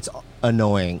it's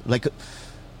annoying. Like.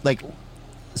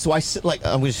 So I sit like,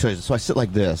 I'm going to show you. So I sit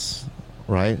like this,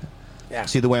 right? Yeah.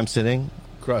 See the way I'm sitting?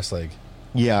 Cross leg.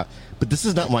 Yeah. But this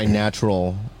is not my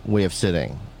natural way of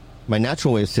sitting. My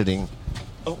natural way of sitting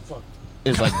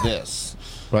is like this,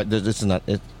 right? This is not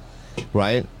it,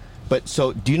 right? But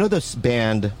so, do you know this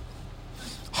band,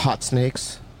 Hot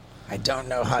Snakes? I don't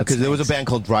know how. Because there was a band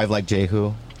called Drive Like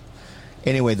Jehu.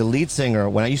 Anyway, the lead singer,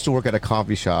 when I used to work at a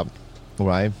coffee shop,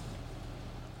 right?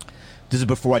 This is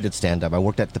before I did stand-up. I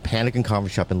worked at the Panic & Coffee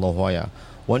Shop in La Jolla.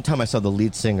 One time I saw the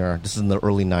lead singer, this is in the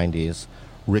early 90s,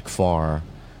 Rick Farr,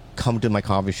 come to my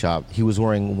coffee shop. He was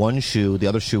wearing one shoe, the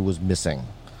other shoe was missing,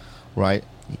 right?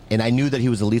 And I knew that he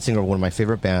was the lead singer of one of my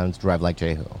favorite bands, Drive Like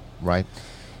Jehu, right?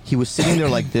 He was sitting there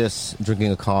like this,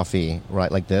 drinking a coffee,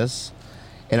 right, like this.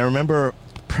 And I remember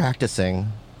practicing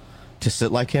to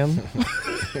sit like him,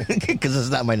 because it's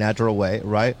not my natural way,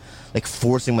 right? Like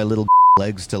forcing my little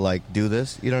legs to like do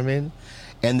this, you know what I mean?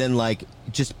 And then like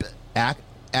just act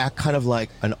kind of like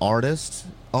an artist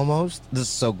almost. This is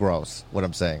so gross what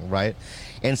I'm saying, right?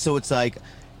 And so it's like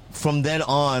from then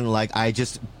on, like I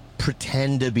just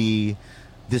pretend to be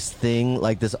this thing,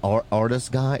 like this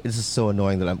artist guy. This is so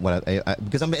annoying that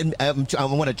because I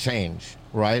want to change,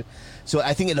 right? So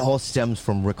I think it all stems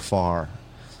from Rick Farr.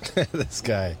 This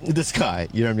guy,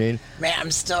 you know what I mean? Man,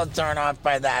 I'm still thrown off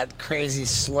by that crazy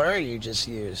slur you just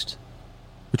used.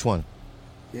 Which one?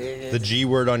 the G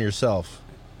word on yourself.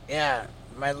 Yeah,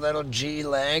 my little G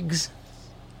legs.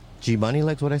 G money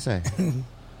legs. What'd I say?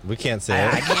 We can't say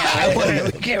I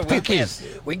it. can't.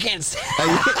 We can't say.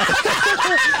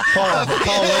 Paul,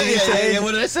 what did he say?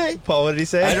 What did I say? Paul, what did he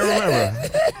say? I don't remember.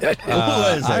 What did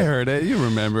I say? I heard it. You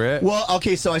remember it. Well,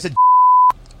 okay, so I said.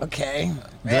 Okay.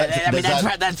 That- does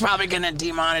that- That's probably going to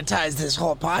demonetize this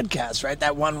whole podcast, right?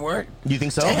 That one word. You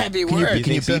think so? It's a heavy Can you- word.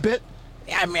 Can you think so? beep it?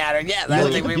 I mean, I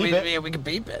Really? think You can beep it? we can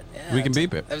beep it. Yeah, We can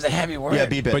beep it. That was a heavy word. Yeah,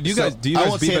 beep it. But do you So, guys I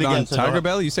won't beep say it on again, so no- Tiger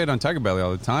Belly? You say it on Tiger Belly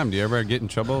all the time. Do you ever get in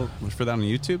trouble for that on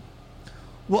YouTube?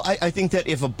 Well, I think that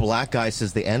if a black guy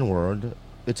says the N word,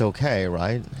 it's okay,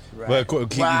 right? Right.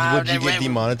 Would you get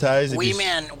demonetized? Wee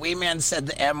Man said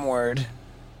the M word,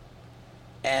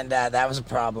 and that was a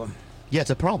problem. Yeah, it's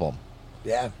a problem.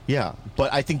 Yeah. Yeah,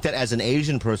 but I think that as an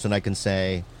Asian person, I can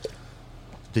say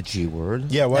the G word.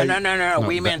 Yeah, why? No.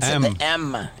 Wee the Man said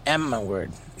M. the M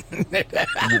word.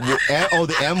 Oh,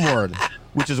 the M word,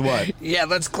 which is what? Yeah,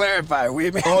 let's clarify.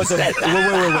 Wee Man Oh, so said wait.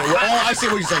 Oh, I see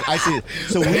what you're saying. I see.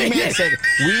 So Wee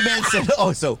Man said.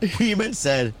 Oh, so Wee Man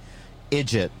said,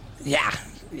 "Idjit." Yeah.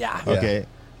 Okay,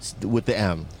 with the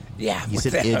M. Yeah. He with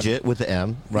said the M. "idjit" with the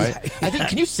M, right? Yeah. I think.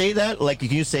 Can you say that? Like, can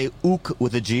you say "ook"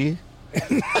 with a G? Like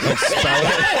spell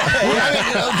it.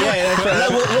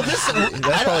 Well, this.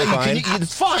 That's probably fine.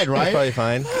 It's fine, right? That's probably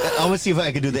fine. I'm gonna see if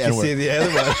I can do the You N see word. the other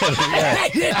one.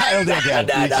 Yeah. I don't think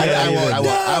I can. No,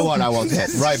 I won't.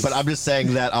 Right, but I'm just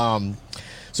saying that.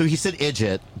 So he said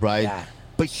 "idjit," right? Yeah.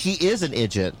 But he is an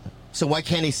idjit. So why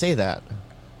can't he say that?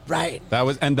 Right. That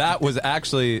was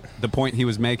actually the point he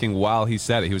was making while he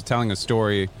said it. He was telling a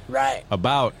story Right.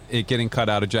 about it getting cut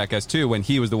out of Jackass 2 when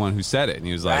he was the one who said it, and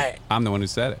he was like, Right. "I'm the one who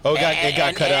said it." Oh, it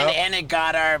got cut out. And it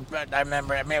got our. I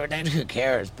remember. I mean, who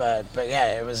cares? But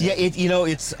yeah, it was. Yeah,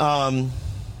 it's. I'm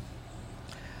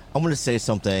going to say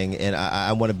something, and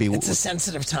I want to be. It's a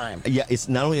sensitive time. Yeah, it's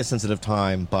not only a sensitive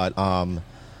time, but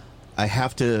I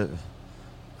have to.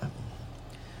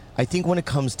 I think when it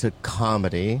comes to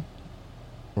comedy,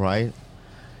 right?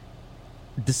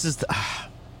 This is.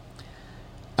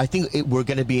 I think we're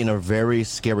going to be in a very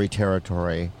scary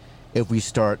territory if we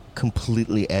start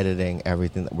completely editing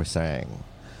everything that we're saying.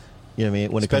 You know what I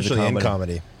mean? When Especially it in comes to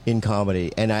comedy. In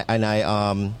comedy, and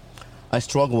I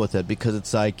struggle with it because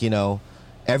it's like,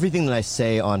 everything that I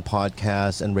say on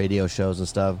podcasts and radio shows and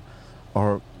stuff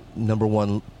are, number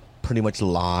one, pretty much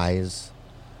lies.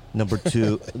 Number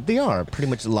two, they are pretty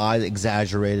much lies,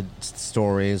 exaggerated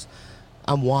stories.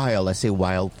 I'm wild. I say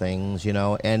wild things,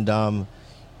 and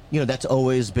that's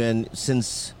always been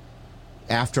since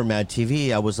after Mad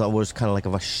TV. I was always kind of like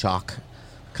of a shock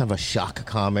kind of a shock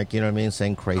comic, you know what I mean,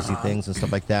 saying crazy things and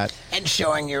stuff like that. And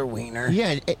showing your wiener.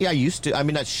 Yeah, I used to. I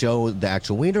mean, not show the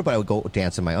actual wiener, but I would go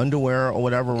dance in my underwear or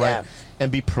whatever, right? Yeah.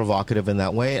 And be provocative in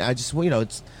that way. And I just,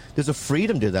 there's a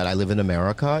freedom to that. I live in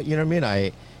America, you know what I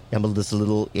mean? I'm this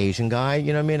little Asian guy,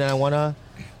 you know what I mean? And I want to,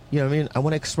 I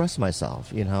want to express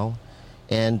myself,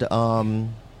 And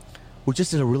we're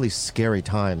just in a really scary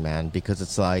time, man, because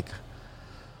it's like,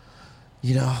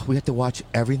 we have to watch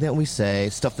everything that we say,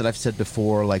 stuff that I've said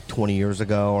before, like 20 years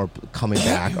ago, or coming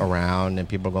back around, and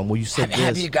people are going, well, you said this.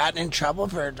 Have you gotten in trouble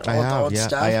for I have, old yeah.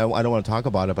 stuff? I don't want to talk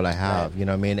about it, but I have, you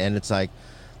know what I mean? And it's like,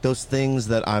 those things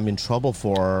that I'm in trouble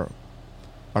for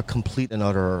are complete and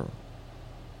utter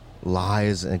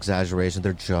lies and exaggerations.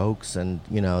 They're jokes, and,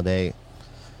 and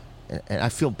I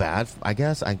feel bad, I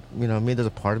guess. There's a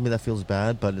part of me that feels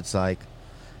bad, but it's like,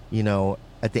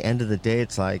 at the end of the day,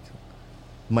 it's like,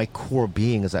 my core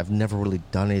being is I've never really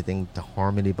done anything to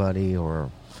harm anybody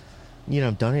or,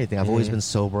 done anything. I've always been a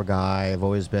sober guy. I've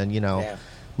always been,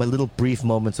 my little brief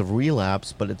moments of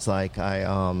relapse, but it's like I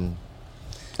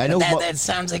know that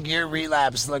sounds like your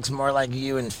relapse looks more like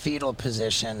you in fetal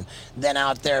position than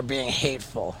out there being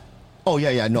hateful. Oh,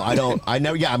 yeah. No, I don't. I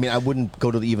never. Yeah, I mean, I wouldn't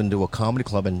go to even to a comedy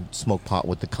club and smoke pot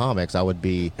with the comics. I would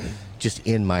be just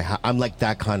in my house. I'm like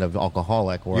that kind of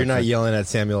alcoholic. You're not yelling at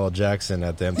Samuel L. Jackson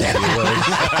at the MTV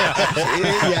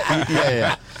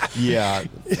Awards. Yeah.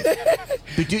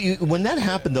 But when that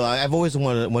happened, though, I've always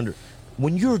wondered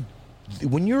when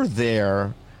you're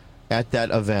there at that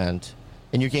event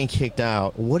and you're getting kicked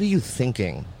out, what are you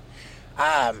thinking?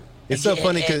 It's so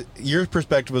funny because your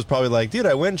perspective was probably like, dude,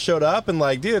 I went and showed up and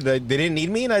like, dude, they didn't need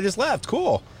me and I just left.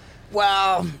 Cool.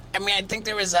 Well, I mean, I think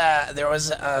there was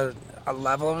a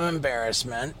level of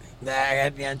embarrassment that I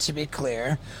had, to be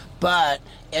clear, but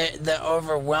the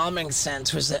overwhelming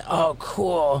sense was that, oh,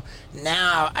 cool,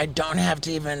 now I don't have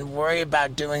to even worry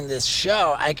about doing this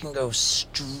show. I can go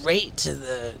straight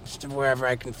to wherever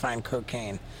I can find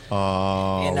cocaine.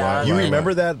 Oh, right. You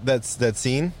remember that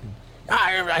scene?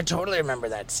 I totally remember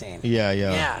that scene.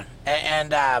 Yeah.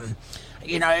 And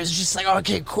it was just like,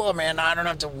 okay, cool, man. I don't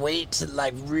have to wait to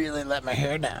like really let my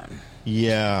hair down.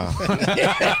 Yeah.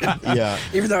 Yeah.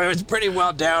 Even though it was pretty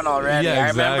well down already. Yeah, I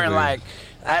exactly.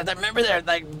 remember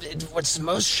what's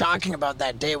most shocking about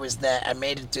that day was that I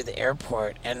made it through the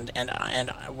airport and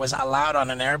was allowed on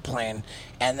an airplane,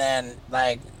 and then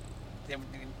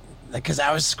because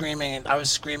I was screaming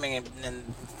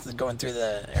and going through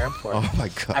the airport. Oh my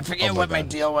god! I forget what my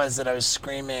deal was that I was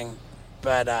screaming,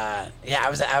 but I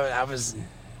was.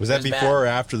 Was that before or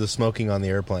after the smoking on the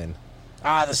airplane?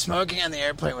 The smoking on the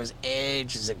airplane was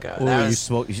ages ago.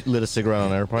 Ooh, you lit a cigarette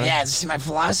on an airplane? Yeah, see, my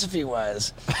philosophy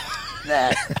was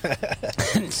that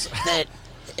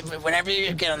whenever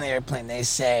you get on the airplane, they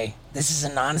say this is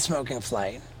a non-smoking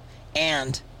flight,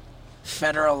 and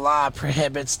federal law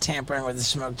prohibits tampering with a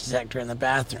smoke detector in the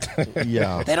bathroom.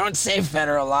 Yeah. They don't say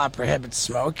federal law prohibits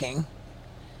smoking.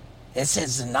 It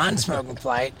says it's a non-smoking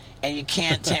flight, and you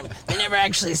can't tamper. They never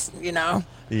actually,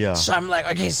 Yeah. So I'm like,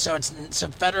 okay, so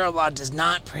federal law does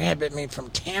not prohibit me from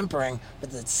tampering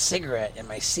with a cigarette in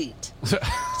my seat. It's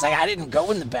like I didn't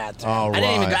go in the bathroom. All I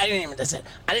didn't right.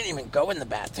 even go in the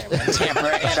bathroom and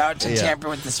tamper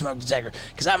with the smoke detector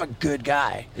because I'm a good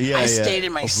guy. Yeah, I stayed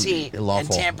in my seat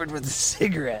lawful. and tampered with the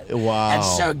cigarette. Wow. And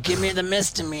so give me the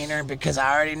misdemeanor because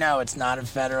I already know it's not a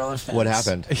federal offense. What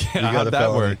happened? Yeah, how'd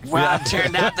that work? Well, it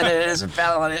turned out that it is a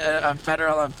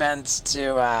federal offense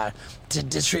to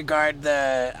disregard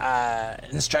the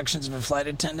instructions of a flight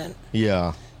attendant.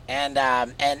 Yeah. And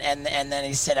then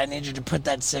he said, I need you to put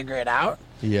that cigarette out.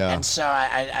 Yeah. And so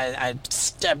I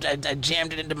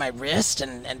jammed it into my wrist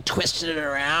and twisted it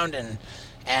around and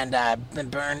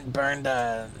burned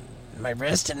my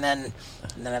wrist, and then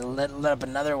I lit up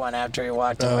another one after he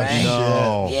walked away.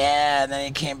 No. Yeah, and then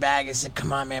he came back and said,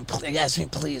 "Come on, man, he asked me,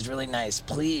 please, really nice,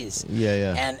 please."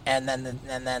 Yeah. And then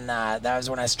that was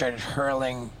when I started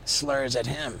hurling slurs at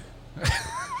him.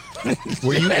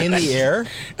 Were you in the air?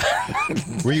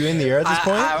 Were you in the air at this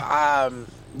point?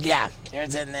 Yeah, it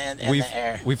was in the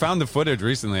air. We found the footage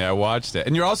recently. I watched it,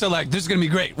 and you're also like, "This is gonna be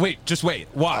great." Wait, just wait,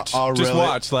 watch, just really?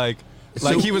 watch. Like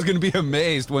he was gonna be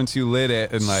amazed once you lit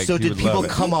it, and So he did would people love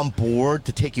it. come on board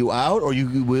to take you out, or you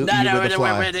No, were the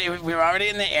fly? we were already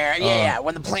in the air. Yeah.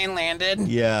 When the plane landed,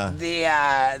 Yeah.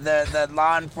 the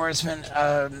law enforcement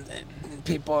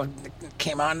people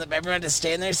came on. Everyone had to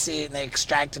stay in their seat, and they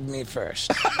extracted me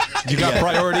first. You got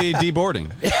priority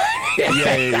deboarding.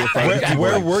 Yeah.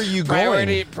 Where were you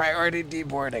going? Priority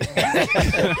deboarding.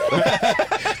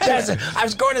 I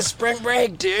was going to spring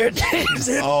break, dude.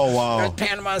 Oh, wow. It was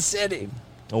Panama City.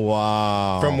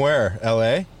 Wow. From where?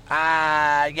 L.A.?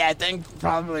 Yeah, I think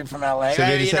probably from LA. So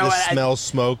they just You know had to what? smell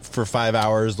smoke for 5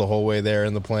 hours the whole way there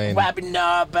in the plane. Well,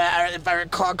 no, but if I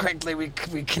recall correctly, we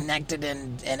connected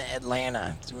in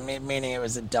Atlanta, meaning it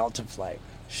was a Delta flight.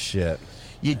 Shit.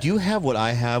 You do have what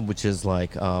I have, which is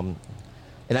like, and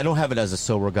I don't have it as a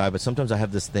sober guy, but sometimes I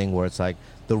have this thing where it's like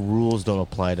the rules don't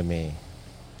apply to me.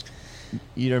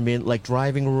 You know what I mean? Like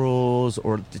driving rules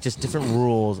or just different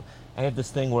rules. I have this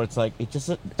thing where it's like it just,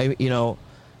 you know,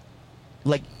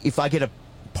 like if I get a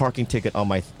parking ticket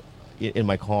on in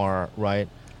my car, right?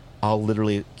 I'll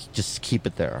literally just keep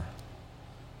it there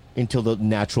until the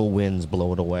natural winds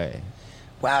blow it away.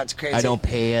 Wow, it's crazy. I don't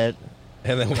pay it.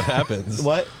 And then what happens?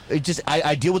 What? It just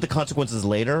I deal with the consequences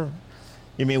later.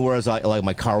 You mean whereas like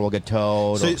my car will get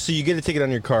towed? So you get a ticket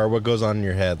on your car. What goes on in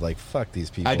your head? Like, fuck these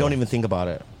people. I don't even think about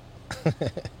it.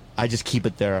 I just keep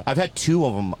it there. I've had 2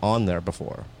 of them on there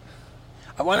before.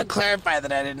 I want to clarify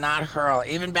that I did not hurl,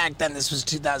 even back then, this was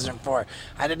 2004,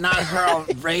 I did not hurl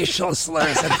racial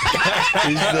slurs at the guy.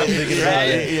 He's still thinking about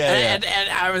it. Yeah, And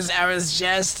I was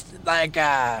just like,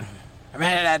 I mean,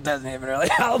 that doesn't even really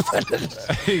help.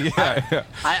 yeah.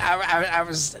 I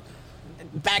was,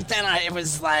 back then, it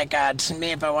was like, to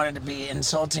me, if I wanted to be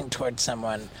insulting towards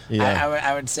someone, Yeah.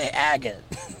 I would say agate.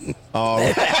 Oh,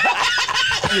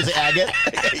 is it agate?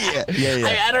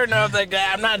 yeah. I don't know if the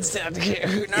guy. I'm not.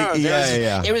 Who knows?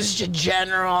 Yeah. It was just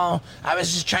general. I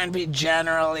was just trying to be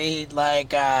generally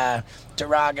like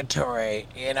derogatory.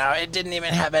 You know, it didn't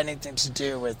even have anything to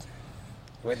do with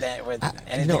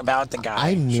anything about the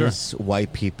guy. I miss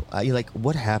white people. Like,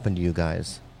 what happened to you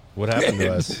guys? What happened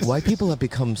to us? White people have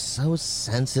become so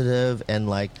sensitive, and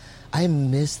like, I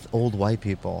miss old white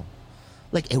people.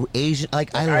 Like Asian,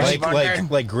 like I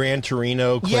like Gran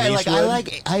Torino. Clint yeah,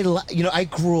 like Eastwood? you know, I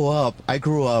grew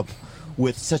up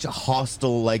with such a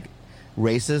hostile like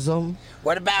racism.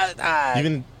 What about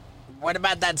Even what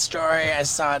about that story I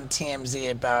saw on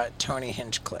TMZ about Tony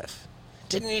Hinchcliffe?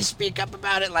 Didn't you speak up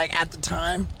about it like at the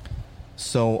time?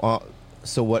 So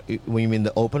what? When you mean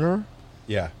the opener?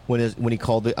 yeah. When he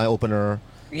called the opener?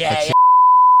 Yeah, yeah.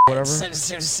 Whatever.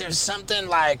 There's something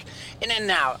like in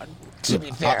and out. To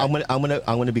be fair, I'm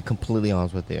gonna be completely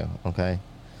honest with you, okay?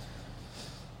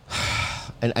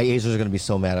 And Azers are gonna be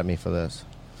so mad at me for this,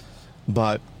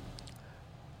 but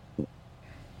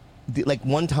like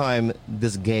one time,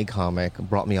 this gay comic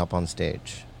brought me up on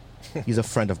stage. He's a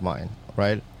friend of mine,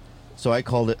 right? So I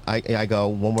called it. I go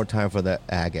one more time for the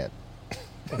agate,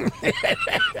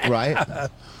 right?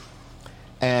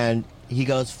 And he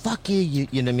goes, "Fuck you,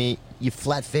 you know what I mean? You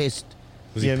flat faced."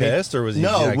 Was he pissed or was he?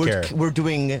 No, not we're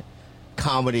doing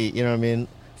comedy, you know what I mean?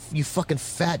 You fucking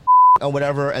fat or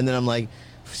whatever, and then I'm like,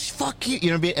 fuck you, you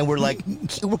know what I mean? And we're like,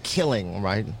 we're killing,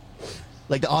 right?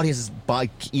 Like the audience is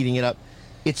eating it up.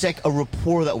 It's like a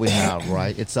rapport that we have,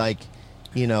 right? It's like,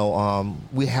 you know,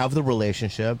 we have the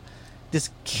relationship. This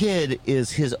kid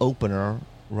is his opener,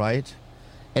 right?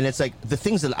 And it's like the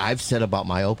things that I've said about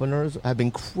my openers have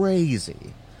been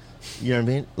crazy. You know what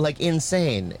I mean? Like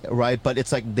insane, right? But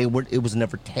it's like it was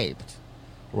never taped,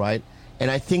 right? And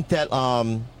I think that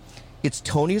it's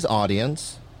Tony's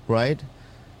audience, right?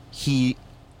 He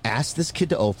asked this kid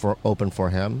to open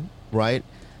for him, right?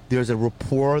 There's a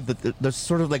rapport that there's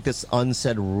sort of like this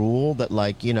unsaid rule that,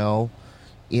 like, you know,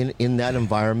 in that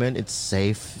environment, it's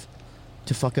safe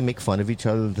to fucking make fun of each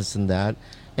other, this and that.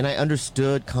 And I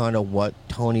understood kind of what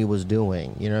Tony was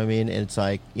doing, you know what I mean? And it's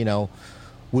like, you know,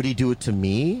 would he do it to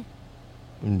me?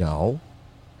 No.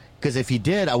 Because if he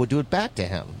did, I would do it back to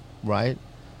him, right?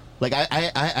 Like,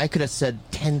 I could have said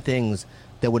 10 things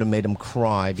that would have made him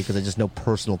cry because I just know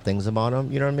personal things about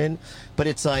him, you know what I mean? But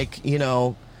it's like, you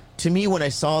know, to me, when I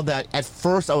saw that, at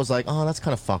first I was like, oh, that's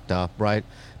kind of fucked up, right?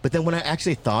 But then when I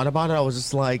actually thought about it, I was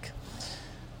just like,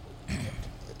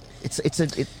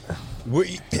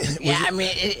 yeah, I mean,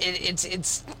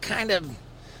 it's kind of,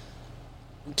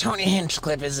 Tony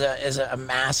Hinchcliffe is a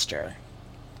master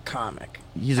comic.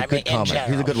 He's a good comic.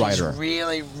 He's a good writer. He's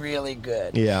really, really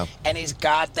good. Yeah. And he's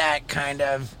got that kind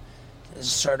of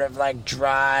sort of like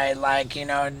dry, like, you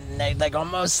know, like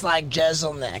almost like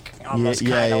Jeselnik, almost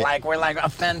kind of like we're like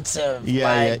offensive,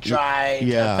 dry,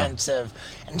 offensive.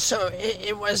 And so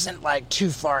it wasn't like too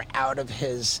far out of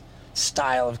his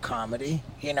style of comedy,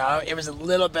 you know. It was a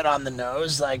little bit on the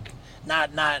nose, like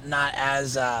not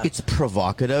as it's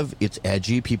provocative, it's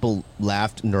edgy, people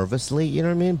laughed nervously, you know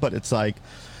what I mean? But it's like,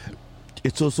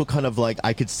 it's also kind of like,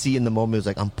 I could see in the moment, it was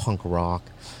like, I'm punk rock,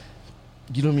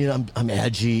 you know what I mean? I'm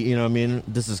edgy, you know what I mean?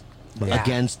 This is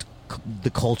against the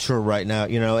culture right now,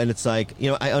 you know. And it's like, you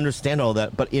know, I understand all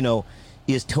that, but, you know,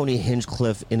 is Tony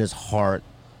Hinchcliffe in his heart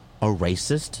a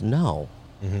racist? No.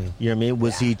 You know what I mean?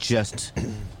 Was he just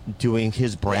doing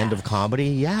his brand of comedy?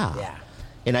 Yeah. Yeah.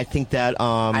 And I think that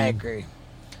I agree.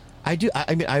 I do.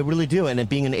 I mean, I really do. And it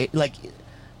being like,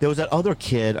 there was that other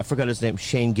kid. I forgot his name.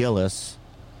 Shane Gillis.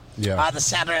 Yeah. The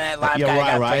Saturday Night Live Yeah,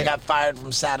 guy right. got fired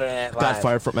from Saturday Night Live. Got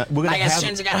fired from. We're gonna Like as have. soon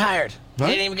as he got hired, Huh?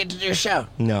 he didn't even get to do a show.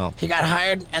 No. He got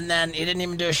hired, and then he didn't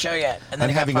even do a show yet. And then I'm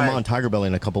he got having him fired. on Tiger Belly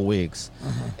in a couple weeks,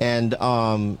 and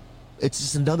it's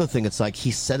just another thing. It's like he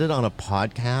said it on a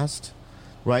podcast,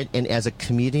 right? And as a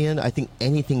comedian, I think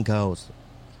anything goes.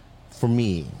 For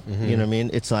me, you know what I mean?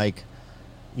 It's like,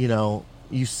 you know,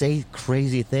 you say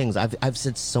crazy things. I've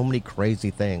said so many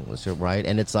crazy things, right?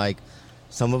 And it's like,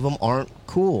 some of them aren't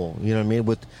cool. You know what I mean?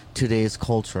 With today's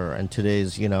culture and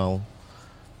today's, you know,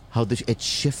 how it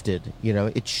shifted. You know,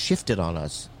 it shifted on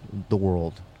us, the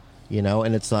world. You know,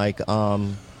 and it's like, I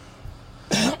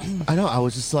know. I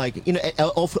was just like, you know.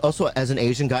 Also, as an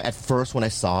Asian guy, at first when I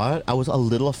saw it, I was a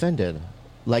little offended,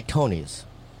 like Tony's.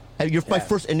 You're my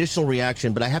first initial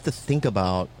reaction, but I have to think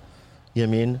about, you know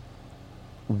what I mean,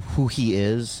 who he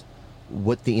is,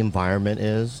 what the environment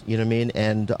is, you know what I mean,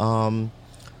 and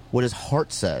what his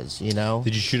heart says, you know.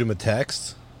 Did you shoot him a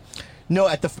text? No,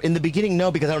 in the beginning, no,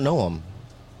 because I don't know him.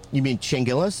 You mean Shane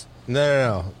Gillis?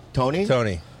 No. Tony?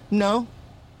 Tony. No,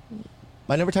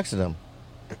 I never texted him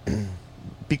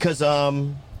because I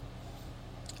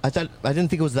didn't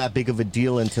think it was that big of a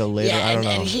deal until later. Yeah, I don't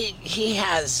know. and he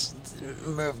has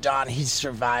moved on. He's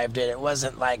survived it. It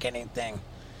wasn't like anything.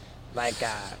 Like,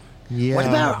 Yeah. what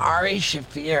about Ari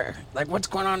Shaffir? Like, what's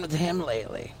going on with him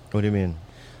lately? What do you mean?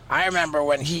 I remember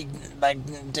when he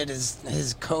did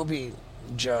his Kobe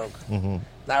joke.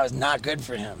 That was not good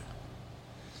for him.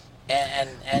 And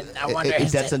I wonder.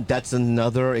 That's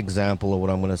another example of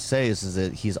what I'm going to say is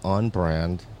that he's on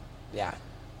brand, yeah.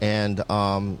 and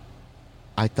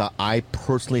I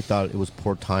personally thought it was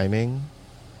poor timing.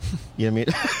 You know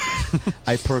what I mean?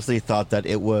 I personally thought that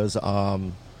it was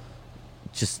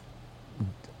just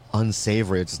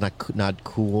unsavory. It's just not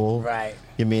cool. Right.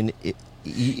 I mean,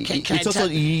 it's also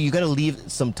you got to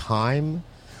leave some time.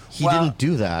 He didn't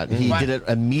do that. He did it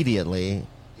immediately.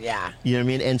 Yeah. You know what I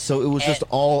mean? And so it was just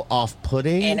all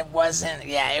off-putting. And it wasn't.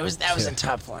 Yeah, it was. That was a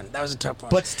tough one. That was a tough one.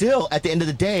 But still, at the end of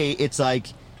the day, it's like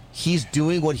he's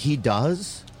doing what he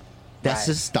does. That's Right.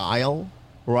 his style,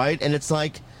 right? And it's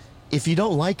like, if you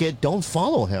don't like it, don't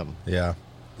follow him. Yeah.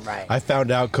 right. I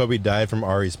found out Kobe died from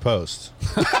Ari's post.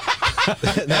 No,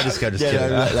 just kidding.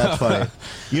 That's funny.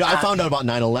 You know, I found out about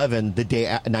 9/11 the day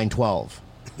at 9/12.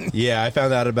 Yeah, I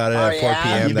found out about it at 4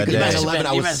 p.m. that because day. 9/11,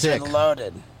 I you was must have sick. been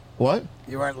loaded. What?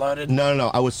 You weren't loaded. No.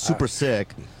 I was super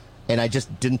sick, and I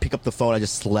just didn't pick up the phone. I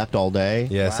just slept all day.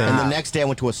 Yeah, same. And the next day, I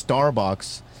went to a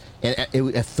Starbucks, and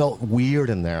it felt weird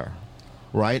in there,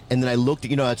 right? And then I looked,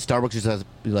 at Starbucks just has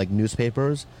like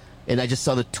newspapers, and I just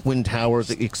saw the Twin Towers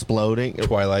exploding.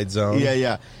 Twilight Zone.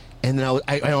 Yeah. And then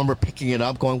I remember picking it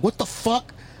up, going, "What the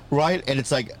fuck?" Right? And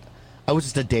it's like, I was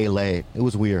just a day late. It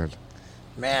was weird.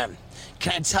 Man,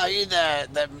 can I tell you the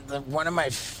one of my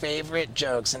favorite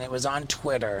jokes, and it was on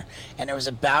Twitter, and it was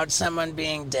about someone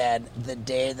being dead the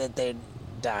day that they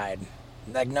died.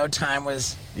 Like, no time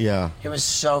was. Yeah. It was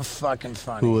so fucking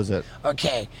funny. Who was it?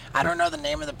 Okay, I don't know the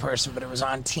name of the person, but it was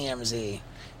on TMZ.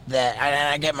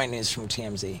 I get my news from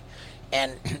TMZ,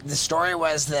 and the story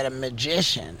was that a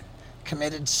magician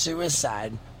committed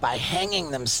suicide by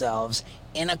hanging themselves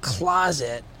in a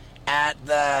closet at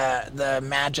the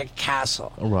Magic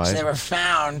Castle. Right. So they were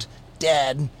found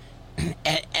dead,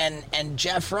 and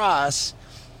Jeff Ross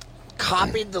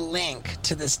copied the link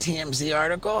to this TMZ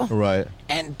article Right.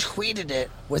 and tweeted it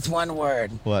with one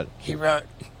word. What? He wrote,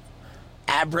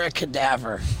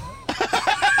 abracadaver.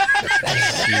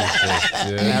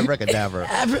 Abracadabra.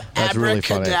 That's really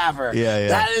funny. Abracadaver. Yeah.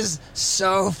 That is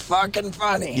so fucking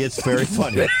funny. It's very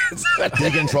funny. Did you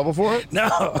get in trouble for it?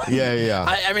 No. Yeah.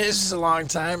 I mean, this was a long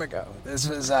time ago. This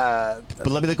was, But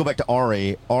let me go back to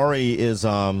Ari. Ari is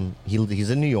he's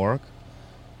in New York,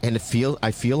 and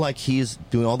I feel like he's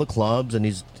doing all the clubs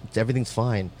and everything's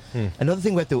fine. Another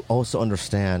thing we have to also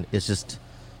understand is just,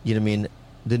 you know what I mean,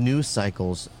 the news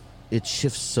cycles, it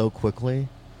shifts so quickly,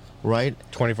 right?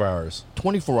 24 hours.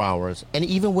 24 hours, and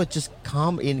even with just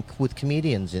with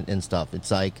comedians and stuff, it's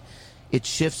like it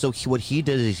shifts. So what he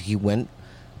did is he went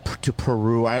to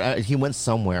Peru. He went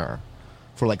somewhere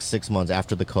for like 6 months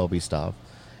after the Kobe stuff,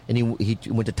 and he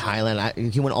went to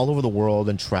Thailand. He went all over the world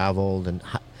and traveled and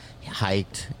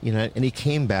hiked, and he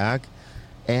came back,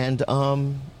 and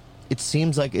it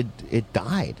seems like it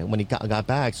died when he got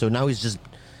back. So now he's just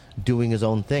doing his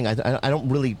own thing. I don't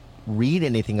really read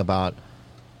anything about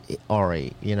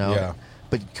Ari, Yeah.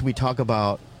 But can we talk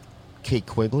about Kate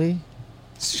Quigley?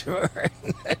 Sure.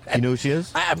 You know who she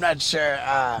is? I'm not sure.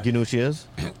 Do you know who she is?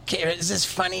 Is this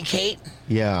funny, Kate?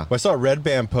 Yeah. Well, I saw a Red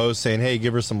Band post saying, "Hey,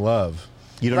 give her some love."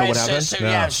 You don't know what happened? So, No.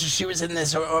 yeah, she was in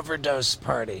this overdose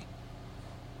party.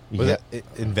 Was Yeah. it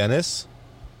in Venice?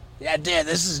 Yeah, dude,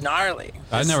 this is gnarly.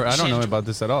 I don't know about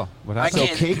this at all. What I happened?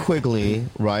 So Kate Quigley,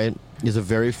 right, is a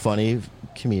very funny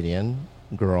comedian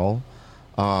girl.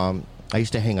 I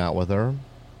used to hang out with her.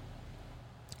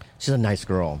 She's a nice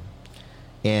girl.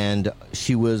 And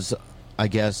she was, I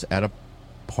guess, at a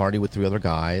party with 3 other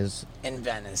guys In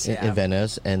Venice, in, yeah. in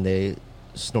Venice, and they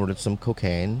snorted some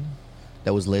cocaine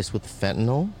that was laced with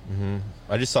fentanyl.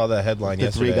 I just saw that headline The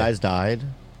yesterday. 3 guys died,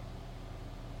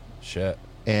 Shit.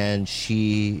 and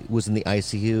she was in the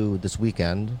ICU this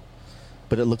weekend,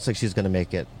 but it looks like she's going to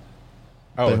make it.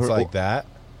 Oh, But it's her- like that.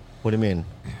 What do you mean?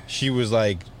 She was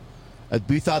like,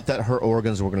 We thought that her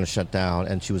organs were going to shut down,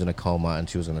 and she was in a coma, and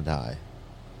she was going to die.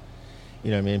 You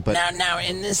know what I mean? But Now,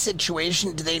 in this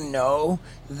situation, do they know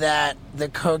that the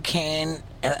cocaine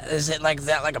is it like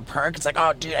that, like a perk? It's like,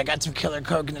 oh, dude, I got some killer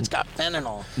coke and it's got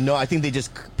fentanyl. no, I think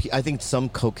I think some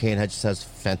cocaine just has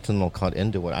fentanyl cut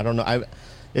into it. I don't know.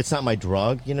 It's not my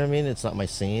drug. You know what I mean? It's not my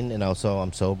scene, and also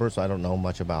I'm sober, so I don't know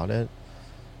much about it.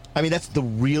 I mean, that's the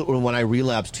real. When I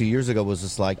relapsed 2 years ago, was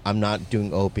just like I'm not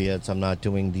doing opiates. I'm not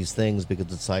doing these things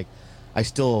because it's like I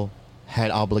still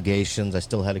had obligations. I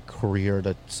still had a career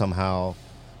to somehow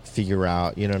figure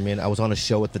out. You know what I mean? I was on a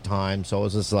show at the time, so I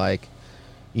was just like,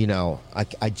 you know,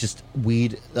 I just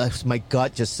weed. My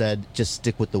gut just said, just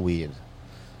stick with the weed.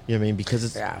 You know what I mean? Because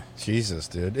it's Yeah. Jesus,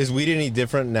 dude. Is weed any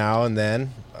different now and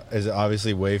then? Is it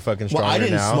obviously way fucking stronger well, I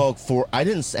didn't now?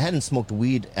 hadn't smoked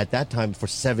weed at that time for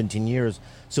 17 years.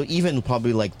 So even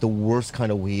probably like the worst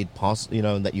kind of weed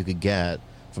that you could get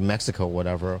from Mexico or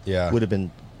whatever Yeah. would have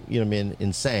been, you know what I mean,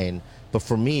 insane. But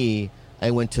for me,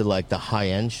 I went to like the high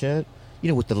end shit, you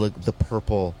know, with the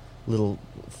purple little,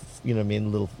 you know what I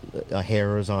mean, little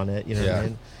hairs on it, you know what Yeah. I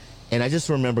mean? And I just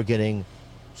remember getting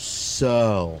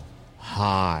so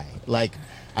high. Like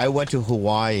I went to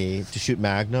Hawaii to shoot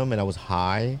Magnum, and I was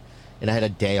high, and I had a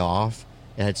day off,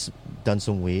 and I had done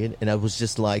some weed, and I was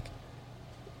just like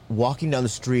walking down the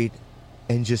street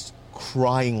and just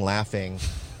crying, laughing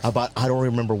about I don't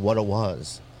remember what it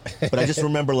was, but I just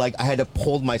remember like I had to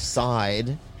hold my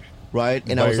side, right,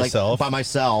 and By I was yourself? like by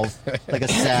myself, like a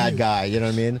sad guy, you know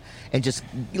what I mean, and just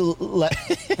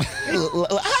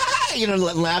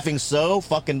laughing so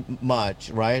fucking much,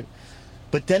 right?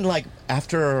 But then like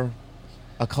after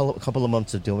a couple of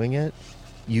months of doing it,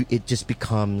 it just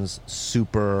becomes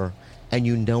super, and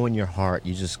you know in your heart,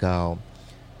 you just go,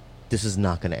 this is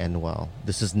not going to end well.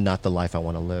 This is not the life I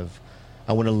want to live.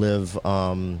 I want to live. I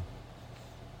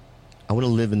want to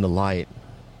live in the light.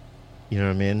 You know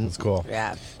what I mean? That's cool.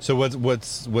 Yeah. So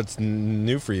what's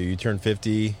new for you? You turned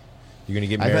 50. You're gonna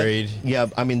get I've had- married. yeah,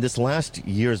 I mean, this last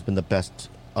year has been the best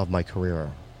of my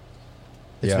career.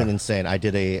 It's Yeah. been insane. I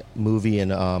did a movie in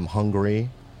Hungary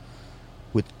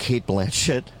with Kate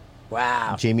Blanchett,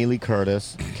 Wow. Jamie Lee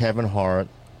Curtis, Kevin Hart,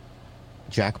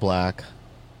 Jack Black,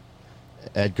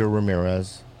 Edgar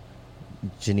Ramirez,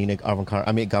 Gavin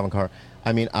Carr.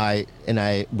 I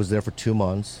was there for 2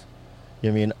 months. You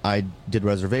know what I mean? I did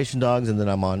Reservation Dogs, and then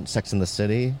I'm on Sex and the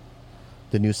City,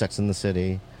 the new Sex and the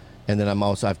City, and then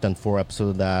I've done 4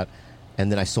 episodes of that,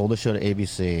 and then I sold the show to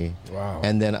ABC. Wow.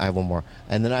 And then I have one more,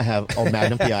 and then I have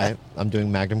Magnum PI. I'm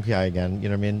doing Magnum PI again. You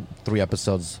know what I mean? 3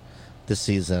 episodes this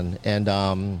season,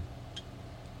 and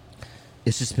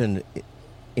it's just been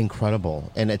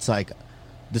incredible. And it's like,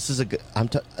 this is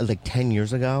like 10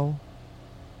 years ago,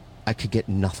 I could get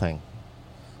nothing.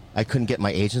 I couldn't get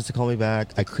my agents to call me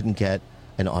back. I couldn't get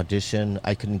an audition.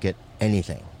 I couldn't get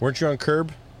anything. Weren't you on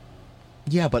Curb?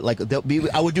 Yeah, but like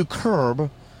I would do Curb, and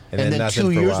then then nothing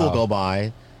 2 for a years will while. go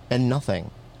by, and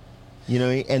nothing. You know,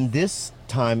 and this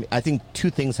time I think 2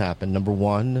 things happened. Number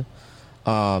one,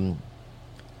 my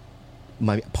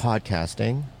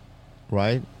podcasting,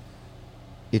 right?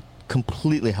 It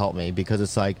completely helped me because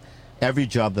it's like every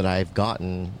job that I've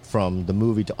gotten from the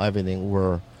movie to everything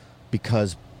were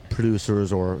because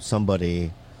producers or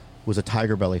somebody was a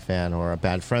Tiger Belly fan or a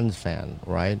Bad Friends fan,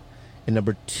 right? And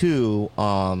number 2,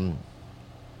 no,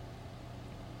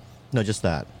 just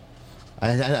that.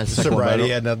 I Sobriety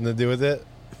had nothing to do with it.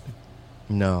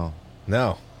 No,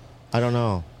 No. I don't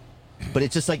know, but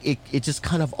it's just like it just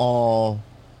kind of all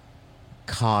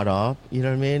caught up. You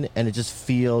know what I mean? And it just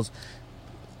feels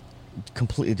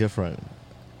completely different.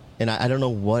 And I don't know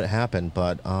what happened,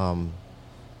 but am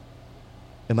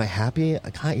I happy?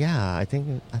 Yeah, I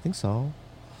think so.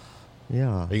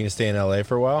 Yeah, Are you gonna stay in LA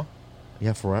for a while?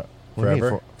 yeah, what do you mean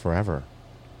Forever? forever.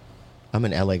 I'm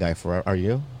an LA guy forever. Are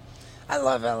you? I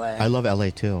love LA. I love LA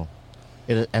too.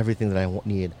 It is everything that I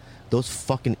need. Those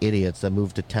fucking idiots that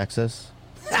moved to Texas,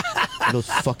 those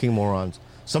fucking morons.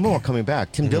 Some of them are coming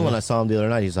back. Tim Dillon, I saw him the other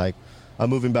night. He's like, I'm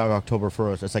moving back October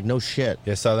 1st. It's like, no shit.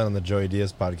 Yeah, I saw that on the Joey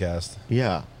Diaz podcast.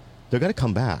 Yeah. They're going to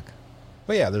come back.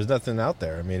 But yeah, there's nothing out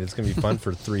there. I mean, it's going to be fun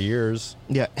for 3 years.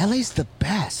 Yeah, LA's the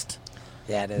best.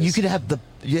 Yeah, it is. You could have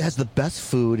it has the best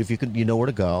food if you know where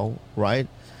to go, right?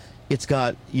 It's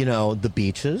got, the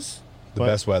beaches. The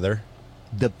best weather.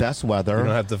 The best weather. You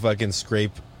don't have to fucking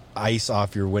scrape ice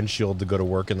off your windshield to go to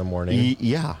work in the morning.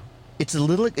 Yeah.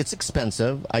 It's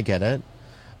expensive, I get it.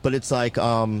 But it's like,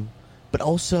 but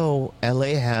also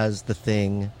LA has the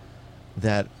thing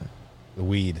that, The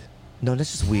weed. no,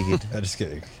 that's just weed. I'm just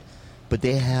kidding. But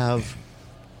they have,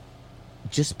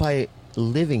 just by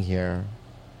living here,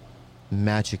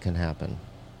 magic can happen.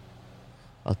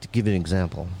 I'll give you an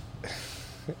example.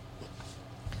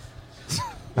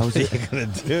 I was What are you gonna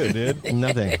do, dude?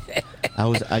 nothing.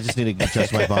 I just need to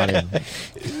adjust my body.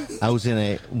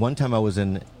 One time I was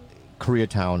in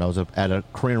Koreatown. I was at a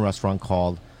Korean restaurant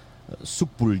called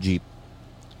Sukbuljip.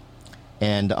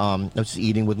 And I was just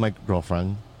eating with my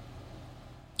girlfriend.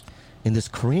 And this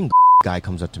Korean guy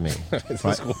comes up to me.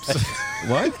 Right?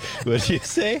 What? What did you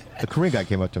say? The Korean guy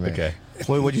came up to me. Okay.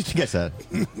 What do you think I said?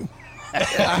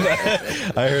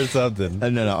 I heard something.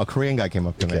 No. A Korean guy came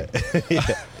up to me.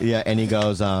 Yeah, and he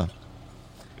goes,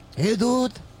 hey,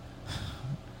 dude.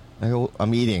 I go,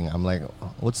 I'm eating. I'm like,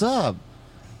 what's up?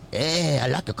 Hey, I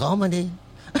like your comedy.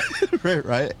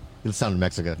 right? It sounded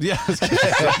Mexican. Yeah.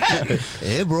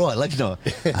 Hey, bro, I like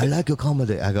your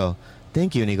comedy. I go,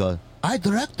 thank you. And he goes, I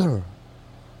director.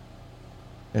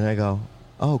 And I go,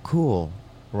 oh, cool.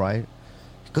 Right?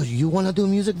 He goes, you want to do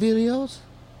music videos?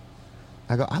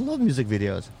 I go, I love music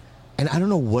videos. And I don't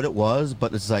know what it was,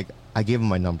 but it's like, I gave him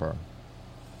my number.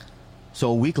 So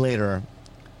a week later,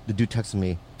 the dude texted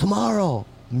me, tomorrow,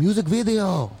 music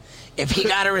video. If he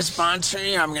got a response from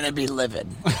you, I'm going to be livid.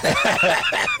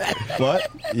 What?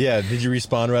 Yeah, did you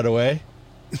respond right away?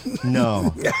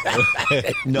 No.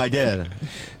 No, I did.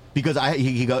 Because I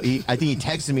think he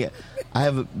texted me, I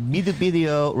have a music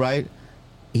video, right?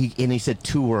 And he said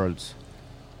 2 words,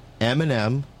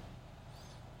 Eminem,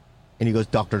 and he goes,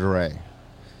 Dr. Dre.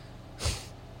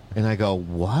 And I go,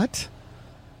 what?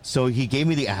 So he gave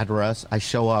me the address. I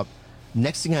show up.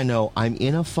 Next thing I know, I'm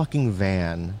in a fucking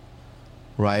van,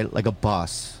 right? Like a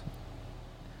bus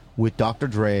with Dr.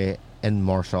 Dre and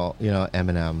Marshall,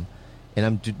 Eminem. And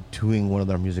I'm doing one of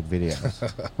their music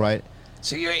videos, right?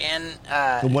 So you're in...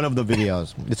 One of the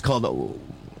videos. It's called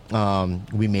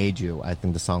We Made You, I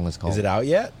think the song is called. Is it out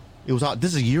yet? It was out.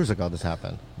 This is years ago this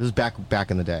happened. This is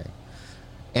back in the day.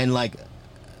 And like,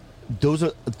 those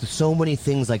are so many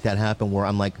things like that happen where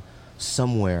I'm like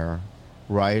somewhere,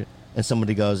 right? And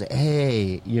somebody goes,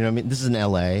 hey, you know what I mean? This is in LA.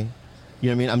 You know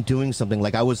what I mean? I'm doing something.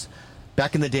 Like I was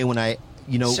back in the day when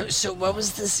So what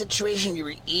was the situation? You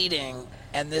were eating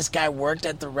and this guy worked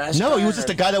at the restaurant? No, he was just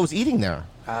a guy that was eating there.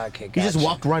 Okay, He just gotcha.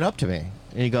 walked right up to me.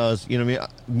 And he goes, you know what I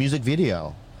mean? Music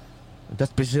video.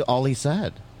 That's basically all he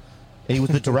said. And he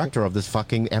was the director of this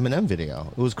fucking Eminem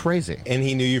video. It was crazy. And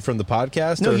he knew you from the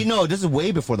podcast? No, or? this is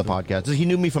way before the podcast. He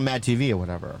knew me from Mad TV or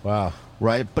whatever. Wow.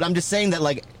 Right? But I'm just saying that,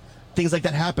 like, things like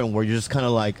that happen where you're just kind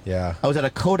of like... Yeah. I was at a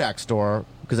Kodak store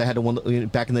because I had to...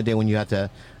 Back in the day when you had to...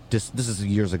 This is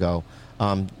years ago.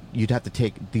 You'd have to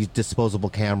take these disposable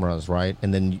cameras, right?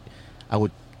 And then I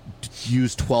would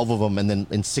use 12 of them, and then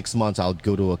in 6 months I would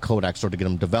go to a Kodak store to get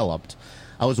them developed.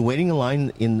 I was waiting in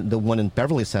line in the one in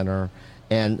Beverly Center,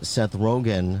 and Seth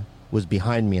Rogen was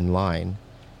behind me in line.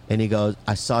 And he goes,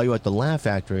 I saw you at the Laugh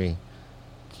Factory.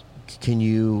 Can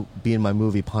you be in my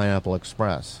movie Pineapple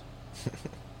Express?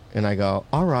 And I go,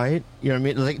 all right. You know what I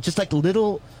mean? Like, just like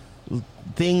little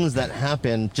things that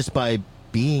happen just by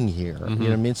being here. You know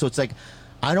what I mean? So it's like,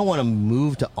 I don't want to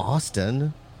move to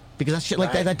Austin because that shit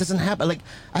like that doesn't happen. Like,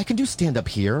 I can do stand-up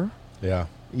here, Yeah.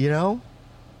 you know?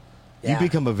 Yeah. You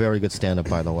become a very good stand-up,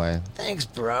 by the way. Thanks,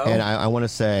 bro. And I want to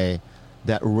say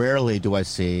that rarely do I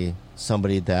see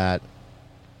somebody that,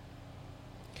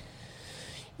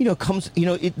 comes,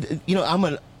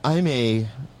 I'm a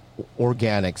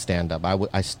organic stand-up.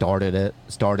 I started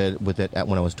with it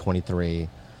when I was 23,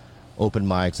 open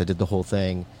mics, I did the whole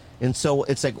thing. And so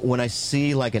it's like when I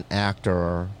see like an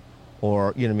actor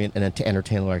or, you know what I mean, an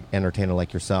entertainer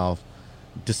like yourself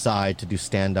decide to do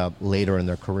stand-up later in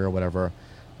their career or whatever,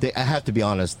 I have to be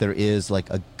honest, there is like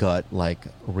a gut like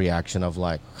reaction of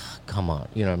like, come on,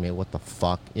 you know what I mean? What the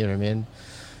fuck? You know what I mean?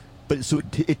 But so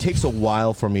it takes a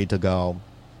while for me to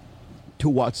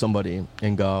watch somebody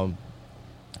and go,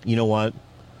 you know what?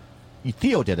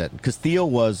 Theo did it because Theo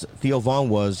Vaughn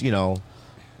was,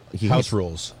 House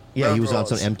Rules. Yeah, Road he was on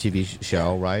Rules. some MTV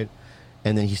show, right?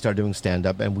 And then he started doing stand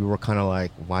up, and we were kind of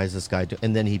like, "Why is this guy?"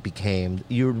 And then he became.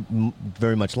 You're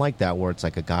very much like that, where it's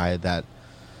like a guy that,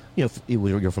 you're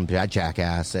from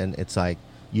Jackass, and it's like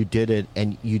you did it,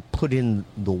 and you put in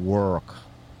the work.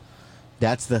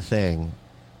 That's the thing.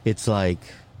 It's like,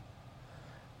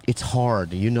 it's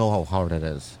hard. You know how hard it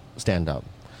is, stand up,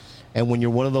 and when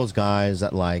you're one of those guys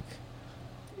that like,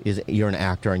 you're an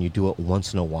actor and you do it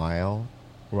once in a while,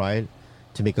 right?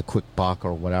 To make a quick buck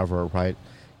or whatever, right?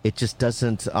 It just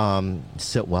doesn't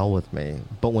sit well with me.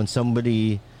 But when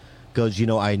somebody goes,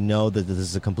 I know that this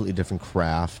is a completely different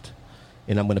craft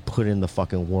and I'm going to put in the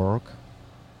fucking work,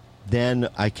 then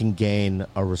I can gain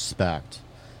a respect.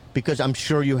 Because I'm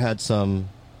sure you had some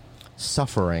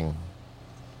suffering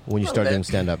when you Little started bit. doing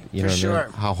stand-up. You For know what I sure.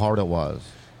 mean? How hard it was.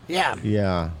 Yeah.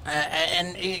 Yeah.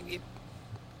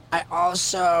 I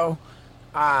also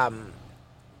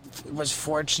was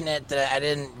fortunate that I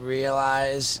didn't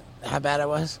realize how bad I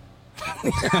was.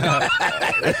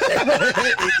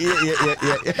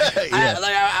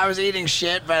 I was eating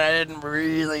shit, but I didn't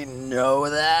really know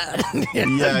that.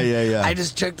 Yeah. I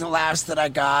just took the laughs that I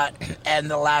got, and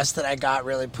the laughs that I got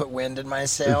really put wind in my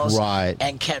sails, Right.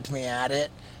 and kept me at it.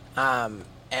 And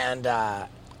I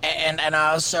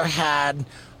also had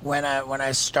when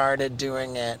I started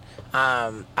doing it,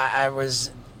 I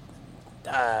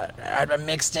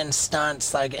mixed in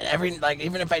stunts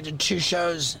even if I did 2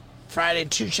 shows Friday,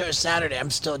 2 shows Saturday, I'm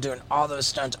still doing all those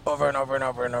stunts over and over and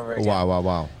over and over again.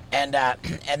 Wow. And that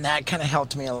kind of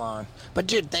helped me along. But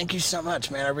dude, thank you so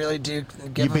much, man. I really do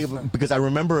give a fuck. Because I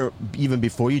remember even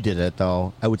before you did it,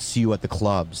 though, I would see you at the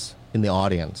clubs in the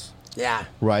audience, Yeah.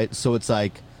 right? So it's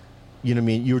like, you know what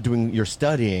I mean? You're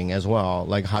studying as well.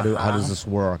 Like, how does this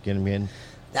work? You know what I mean?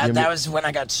 That was when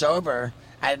I got sober.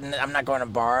 I'm not going to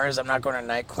bars. I'm not going to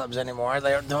nightclubs anymore.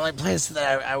 The only place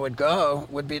that I would go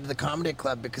would be to the comedy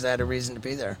club because I had a reason to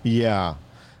be there. Yeah.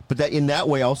 But that in that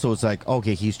way also it's like,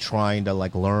 okay, he's trying to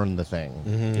like learn the thing.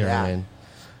 You know what Yeah. I mean?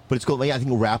 But it's cool. Like, I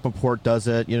think Rappaport does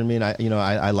it. You know what I mean?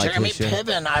 I like Jeremy his shit.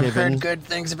 Piven, I've Piven. heard good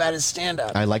things about his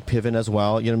stand-up. I like Piven as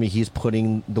well. You know what I mean? He's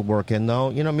putting the work in,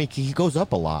 though. You know what I mean? He goes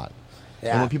up a lot.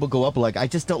 Yeah. And when people go up, like, I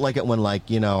just don't like it when, like,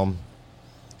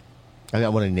 I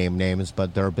don't want to name names,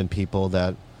 but there have been people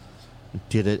that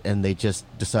did it and they just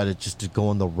decided just to go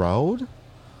on the road.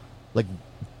 Like,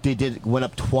 went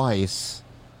up twice,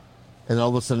 and all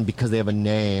of a sudden, because they have a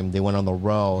name, they went on the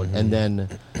road. Mm-hmm. And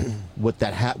then what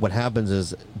happens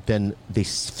is then they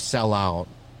sell out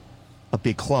a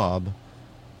big club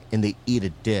and they eat a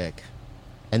dick.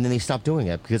 And then they stop doing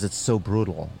it because it's so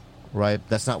brutal, right?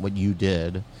 That's not what you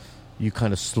did. You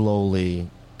kind of slowly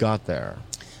got there.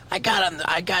 I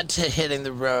got to hitting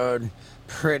the road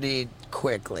pretty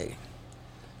quickly.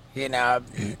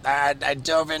 I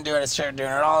dove into it. I started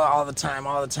doing it all the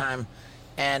time,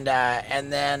 and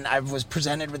then I was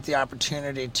presented with the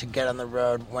opportunity to get on the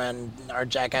road when our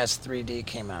Jackass 3D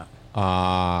came out.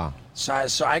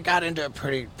 So I got into it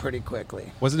pretty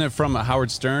quickly. Wasn't it from a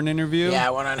Howard Stern interview? Yeah,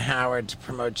 I went on Howard to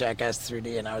promote Jackass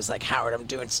 3D, and I was like, Howard, I'm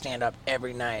doing stand-up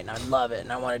every night, and I love it,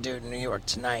 and I want to do it in New York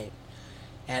tonight.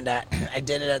 And I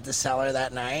did it at the Cellar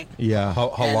that night. Yeah. How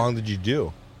And- long did you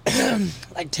do?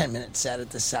 Like 10-minute set at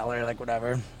the Cellar, like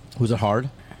whatever. Was it hard?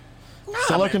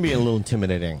 Cellar can be a little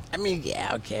intimidating. I mean,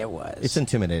 yeah, okay, it was. It's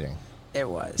intimidating. It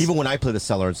was. Even when I play the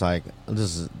Cellar, it's like,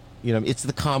 this is, it's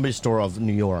the Comedy Store of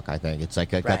New York, I think. It's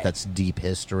like got Right. that deep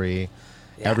history.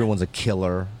 Yeah. Everyone's a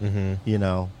killer,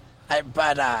 But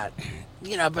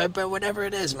whatever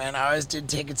it is, man, I always did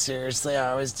take it seriously.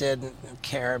 I always did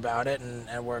care about it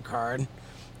and work hard.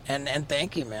 And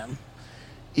thank you, man.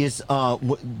 Do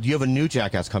you have a new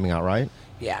Jackass coming out, right?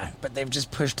 Yeah, but they've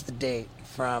just pushed the date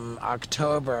from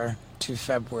October to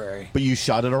February. But you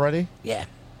shot it already? Yeah,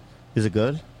 Is it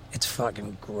good? it's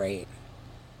fucking great.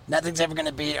 Nothing's ever going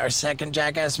to beat our second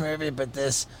Jackass movie, but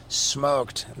this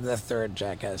smoked the third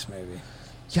Jackass movie.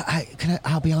 Yeah,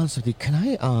 I'll be honest with you. Can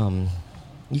I,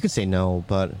 you can say no,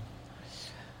 but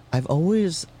I've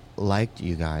always liked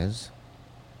you guys.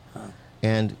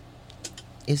 And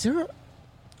is there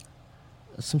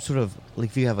some sort of, like,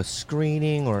 if you have a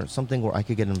screening or something where I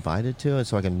could get invited to and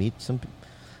so I can meet some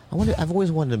I've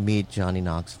always wanted to meet Johnny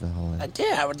Knoxville. I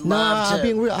did. I would love to.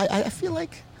 Being real, I feel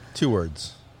like... 2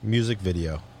 words. Music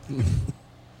video.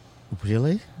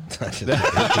 Really?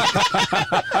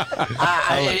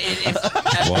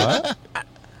 What?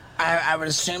 I would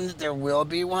assume that there will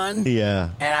be one.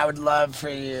 Yeah. And I would love for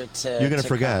you to. You're going to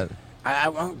forget. come. I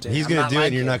won't do. He's I'm going to do it like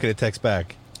and you're you. not going to text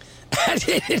back.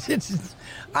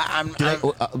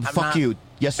 Fuck you.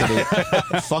 Yesterday.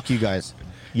 Fuck you guys.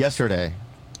 Yesterday,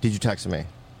 did you text me?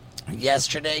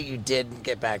 Yesterday, you did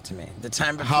get back to me. The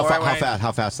time before, How fast?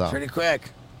 How fast though? Pretty quick,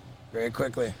 very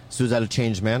quickly. So is that a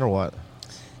changed man or what?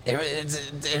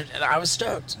 I was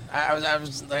stoked. I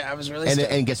was really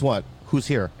stoked. And guess what? Who's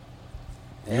here?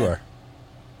 You are.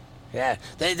 Yeah,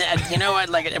 you know what?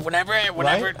 Like whenever,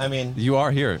 Right? I mean, You are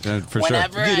here for sure.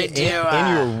 whenever I do,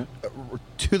 and you're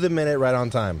to the minute, right on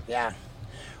time. yeah.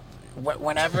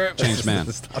 Whenever Changed man.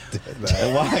 Stop doing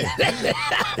that. Why?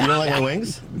 You don't like my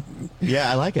wings? Yeah,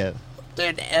 I like it.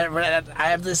 Dude, I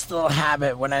have this little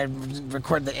habit when I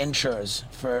record the intros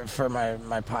for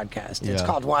my podcast. It's Yeah.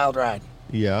 called Wild Ride.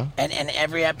 Yeah. And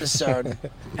every episode,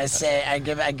 I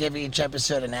give each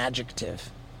episode an adjective.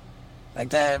 Like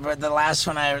the last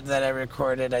one that I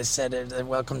recorded, I said,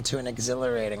 "Welcome to an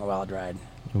exhilarating wild ride."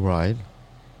 Right.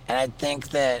 And I think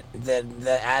that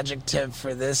the adjective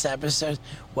for this episode,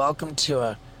 "Welcome to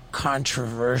a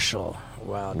controversial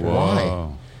wild ride,"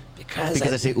 Whoa. because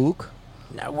I say ook?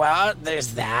 no, well,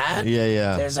 there's that.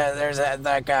 Yeah. We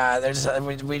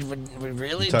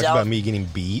really Talk about delved. me getting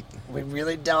beat. We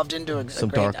really delved into a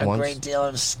dark ones. great deal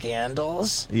of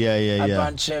scandals. Yeah. A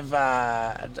bunch of,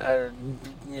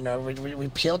 we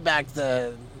peeled back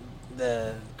the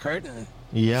curtain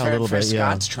Yeah, for, a little for bit. Yeah.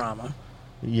 Scott's trauma.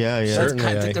 Yeah. So it's Certainly,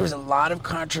 I I- think there was a lot of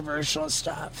controversial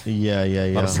stuff. Yeah.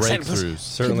 A lot of Yeah. breakthroughs.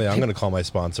 Certainly, I'm going to call my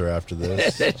sponsor after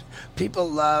this. People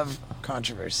love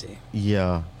controversy.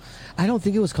 Yeah. I don't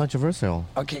think it was controversial.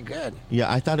 Okay, good.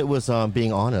 Yeah, I thought it was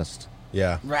being honest.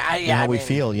 Yeah. Right? And Yeah. how I we mean,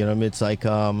 feel. You know, it's like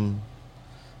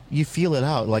you feel it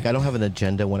out. Like I don't have an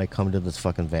agenda when I come to this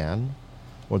fucking van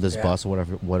or this Yeah. bus or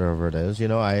whatever it is. You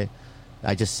know, I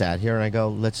just sat here and I go,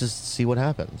 let's just see what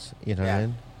happens. You know what I Yeah.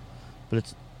 mean? But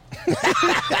it's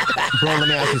bro. Let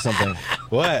me ask you something.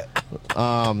 What?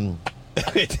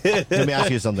 Let me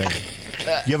ask you something.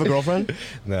 You have a girlfriend?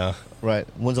 No. Right.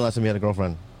 When's the last time you had a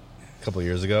girlfriend? A couple of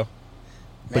years ago.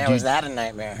 Man, you- was that a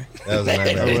nightmare? That was a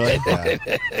nightmare. Oh, really?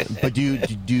 Yeah. But do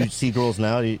you see girls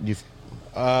now? Do you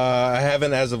I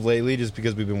haven't as of lately, just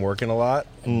because we've been working a lot.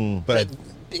 But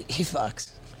He fucks.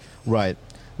 Right.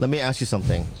 Let me ask you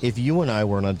something. If you and I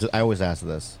were I always ask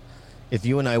this. If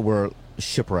you and I were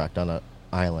shipwrecked on an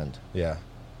island, yeah,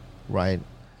 right?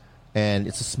 And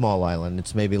it's a small island.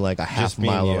 It's maybe like a half Just me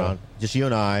mile and you. around. Just you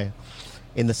and I.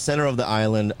 In the center of the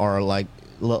island are like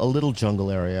a little jungle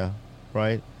area,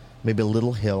 right? Maybe a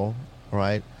little hill,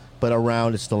 right? But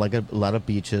around it's still like a lot of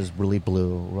beaches, really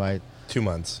blue, right? 2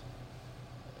 months.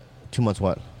 2 months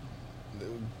what?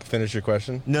 Finish your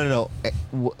question. No.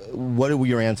 What were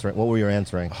you answering? What were you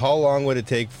answering? How long would it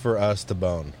take for us to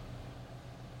bone?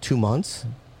 2 months?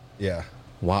 Yeah,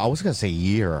 Wow, I was gonna say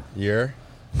year. year.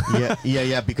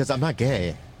 Yeah, because I'm not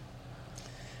gay.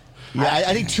 Yeah,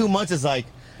 I think 2 months is like,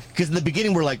 because in the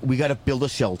beginning we're like, we got to build a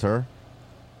shelter,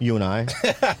 you and I,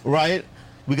 right?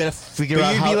 We got to figure But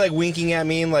out you'd how. be like winking at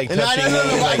me and like No, I touching know,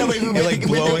 me, and, I know, like, we- and, like we-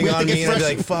 blowing we have on to me, get and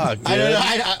I'd be fresh. like, "Fuck, dude."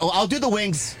 I know, I'll do the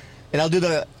wings, and I'll do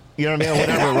the, you know what I mean,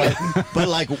 whatever, right? But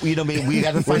like, you know what I mean, we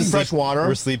got to find fresh water.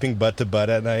 We're sleeping butt to butt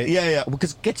at night. Yeah,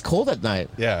 because it gets cold at night.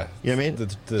 Yeah. You know what I mean?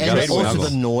 The And trade also winds.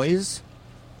 the noise.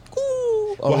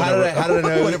 Well, how did I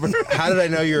know? Whatever. How did I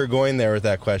know you were going there with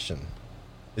that question?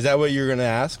 Is that what you were going to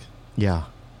ask? Yeah.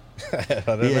 I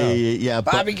don't know. Yeah.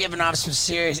 but- Bobby giving off some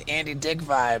serious Andy Dick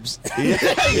vibes.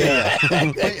 Yeah.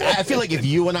 But I feel like if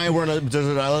you and I were on a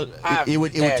desert island, it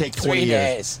would take 20 3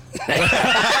 years. days.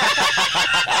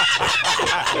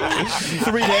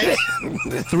 3 days?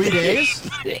 3 days?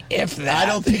 If that. I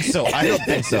don't think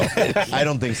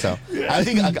so. I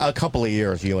think a couple of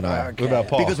years, you and I. Okay. What about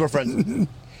Paul? Because we're friends.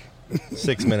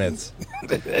 6 minutes.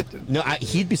 No,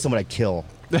 he'd be someone I'd kill.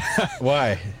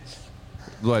 Why?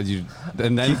 What you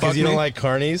and then fuck Because you don't me? like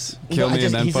carnies? Kill No, me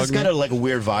and then he's fuck just me? got like a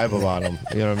weird vibe about him.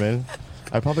 You know what I mean?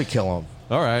 I'd probably kill him.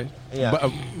 All right. Yeah.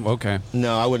 But, okay.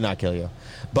 No, I would not kill you.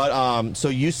 But so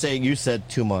you said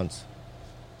 2 months.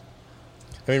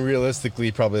 I mean, realistically,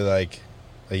 probably like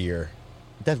a year.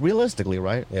 That's realistically,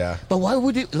 right? Yeah. But why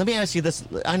would you? Let me ask you this.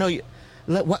 I know you.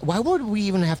 Why would we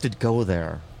even have to go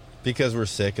there? Because we're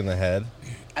sick in the head.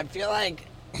 I feel like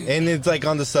And it's like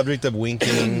on the subject of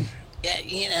winking.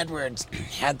 Ian Edwards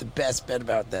had the best bit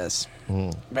about this.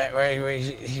 But where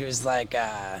he was like,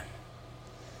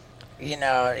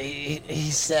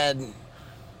 he said,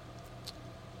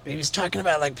 he was talking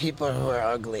about like people who are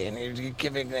ugly, and he'd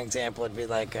give an example. It'd be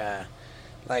like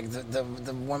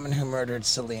the woman who murdered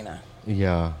Selena.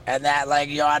 Yeah. And that, like,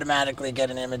 you automatically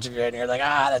get an image of your head, and you're like,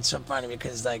 that's so funny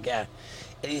because, like, yeah.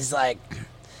 And he's like,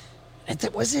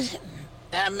 was it?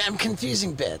 I'm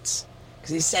confusing bits. Because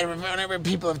he said whenever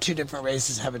people of two different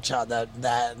races have a child,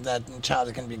 that child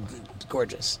is going to be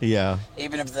gorgeous. Yeah.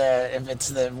 Even if it's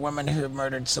the woman who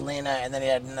murdered Selena, and then he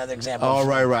had another example. Oh,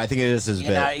 right. I think it is his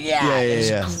bit.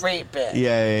 It's a great bit.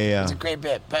 Yeah. It's a great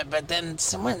bit. But then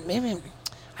someone, maybe,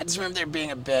 I just remember there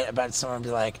being a bit about someone be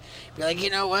like,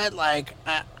 you know what, like,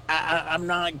 I'm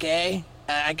not gay.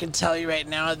 I can tell you right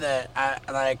now that,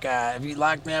 if you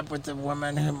locked me up with the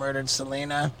woman who murdered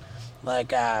Selena, I'm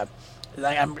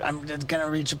just gonna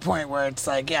reach a point where it's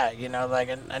like, yeah, you know, like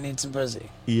I need some pussy.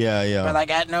 Yeah. But like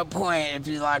at no point, if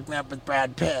you lock me up with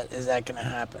Brad Pitt, is that gonna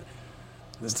happen?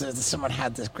 Someone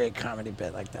had this great comedy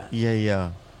bit like that.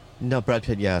 Yeah. No, Brad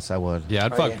Pitt, yes, I would. Yeah,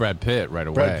 I'd fuck Brad Pitt right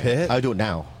away. Brad Pitt? I would do it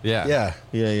now. Yeah.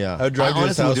 Yeah. I would drive to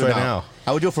his honestly would house do it right now.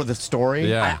 I would do it for the story.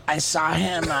 Yeah. I saw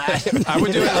him. I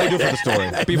would do it I would do it for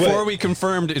the story. before we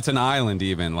confirmed it's an island.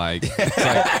 Even it's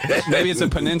like maybe it's a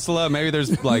peninsula. Maybe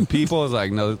there's like people. It's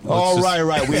like no.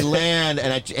 Right. We land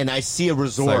and I see a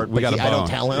resort, we got I don't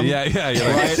tell him. Yeah. You're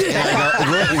like, Right? And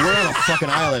I go, we're on a fucking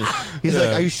island. He's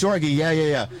like, "Are you sure?" I go,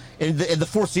 "Yeah." And the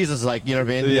Four Seasons, like, you know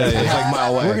what I mean? Yeah. It's like a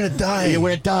mile away. We're gonna die. Yeah, we're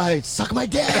gonna die. Suck my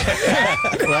dick.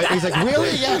 Right? He's like,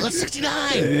 "Really? Yeah. Let's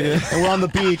 69." And we're on the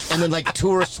beach, and then like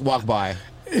tourists walk by.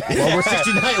 Well, we're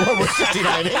 69.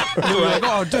 We're like,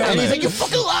 oh, damn and he's it. like, "You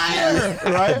fucking liar!"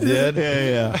 Right? Did?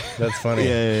 Yeah. That's funny.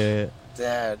 Yeah.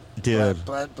 Dad, Dude.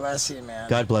 bless you, man.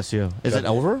 God bless you. Is it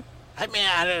over? I mean,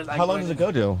 I don't. Like, How long does it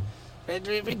go to? We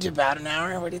do about an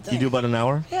hour. What do you think? You do about an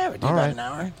hour? Yeah, we do All about right. an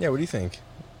hour. Yeah, what do you think?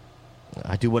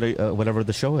 I do whatever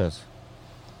the show is.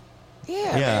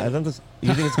 Yeah. Yeah, I think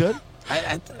you think it's good?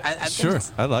 I think sure,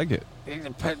 it's- I like it.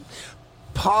 But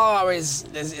Paul always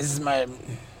is my,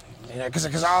 you know,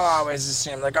 because I'll always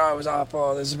assume like, oh, it was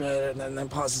awful, this is bad, and then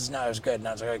Paul says, no, it was good, and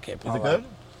I was like, okay, Paul. Is it good?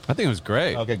 I think it was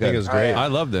great. Okay, I think it was great. I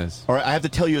love this. All right, I have to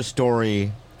tell you a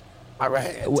story All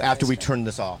right. after we turn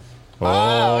this off.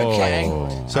 Oh, okay.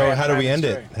 So All right, how do we private end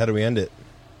story. it? How do we end it?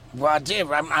 Well, dude,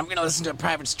 I'm going to listen to a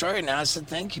private story now, so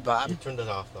thank you, Bob. Turn this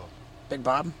off, though. Big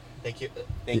Bob. Thank you.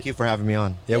 Thank you for having me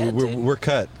on. Yeah, Yeah, dude. we're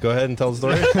cut. Go ahead and tell the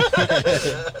story.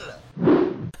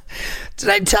 Did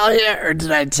I tell you or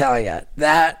did I tell you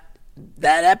that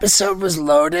episode was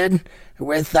loaded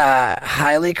with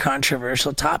highly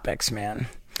controversial topics, man?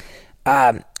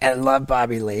 And I love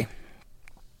Bobby Lee.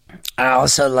 I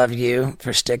also love you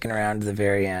for sticking around to the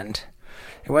very end.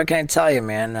 And what can I tell you,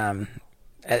 man?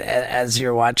 As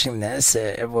you're watching this,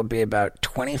 it will be about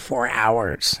 24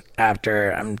 hours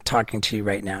after I'm talking to you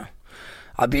right now.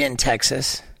 I'll be in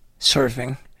Texas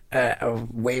surfing a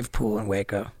wave pool in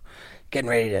Waco, getting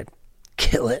ready to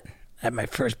kill it at my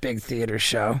first big theater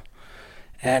show.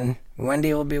 And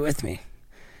Wendy will be with me,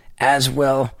 as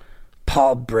will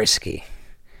Paul Brisky.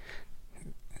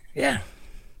 Yeah.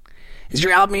 Is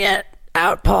your album yet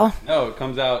out, Paul? No, it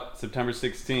comes out September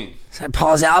 16th. So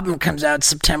Paul's album comes out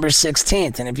September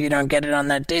 16th, and if you don't get it on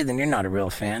that day, then you're not a real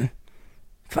fan.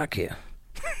 Fuck you.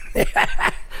 Yeah.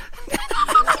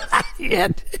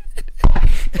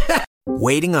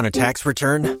 Waiting on a tax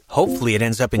return? Hopefully it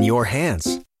ends up in your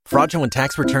hands. Fraudulent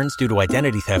tax returns due to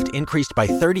identity theft increased by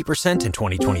 30% in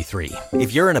 2023.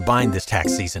 If you're in a bind this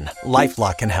tax season,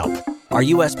 LifeLock can help. Our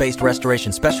U.S.-based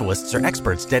restoration specialists are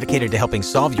experts dedicated to helping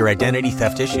solve your identity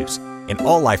theft issues. And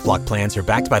all LifeLock plans are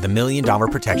backed by the $1 Million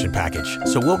Protection Package.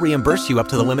 So we'll reimburse you up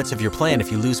to the limits of your plan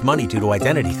if you lose money due to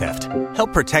identity theft.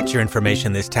 Help protect your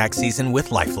information this tax season with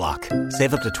LifeLock.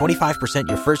 Save up to 25%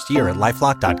 your first year at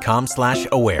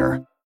LifeLock.com/aware.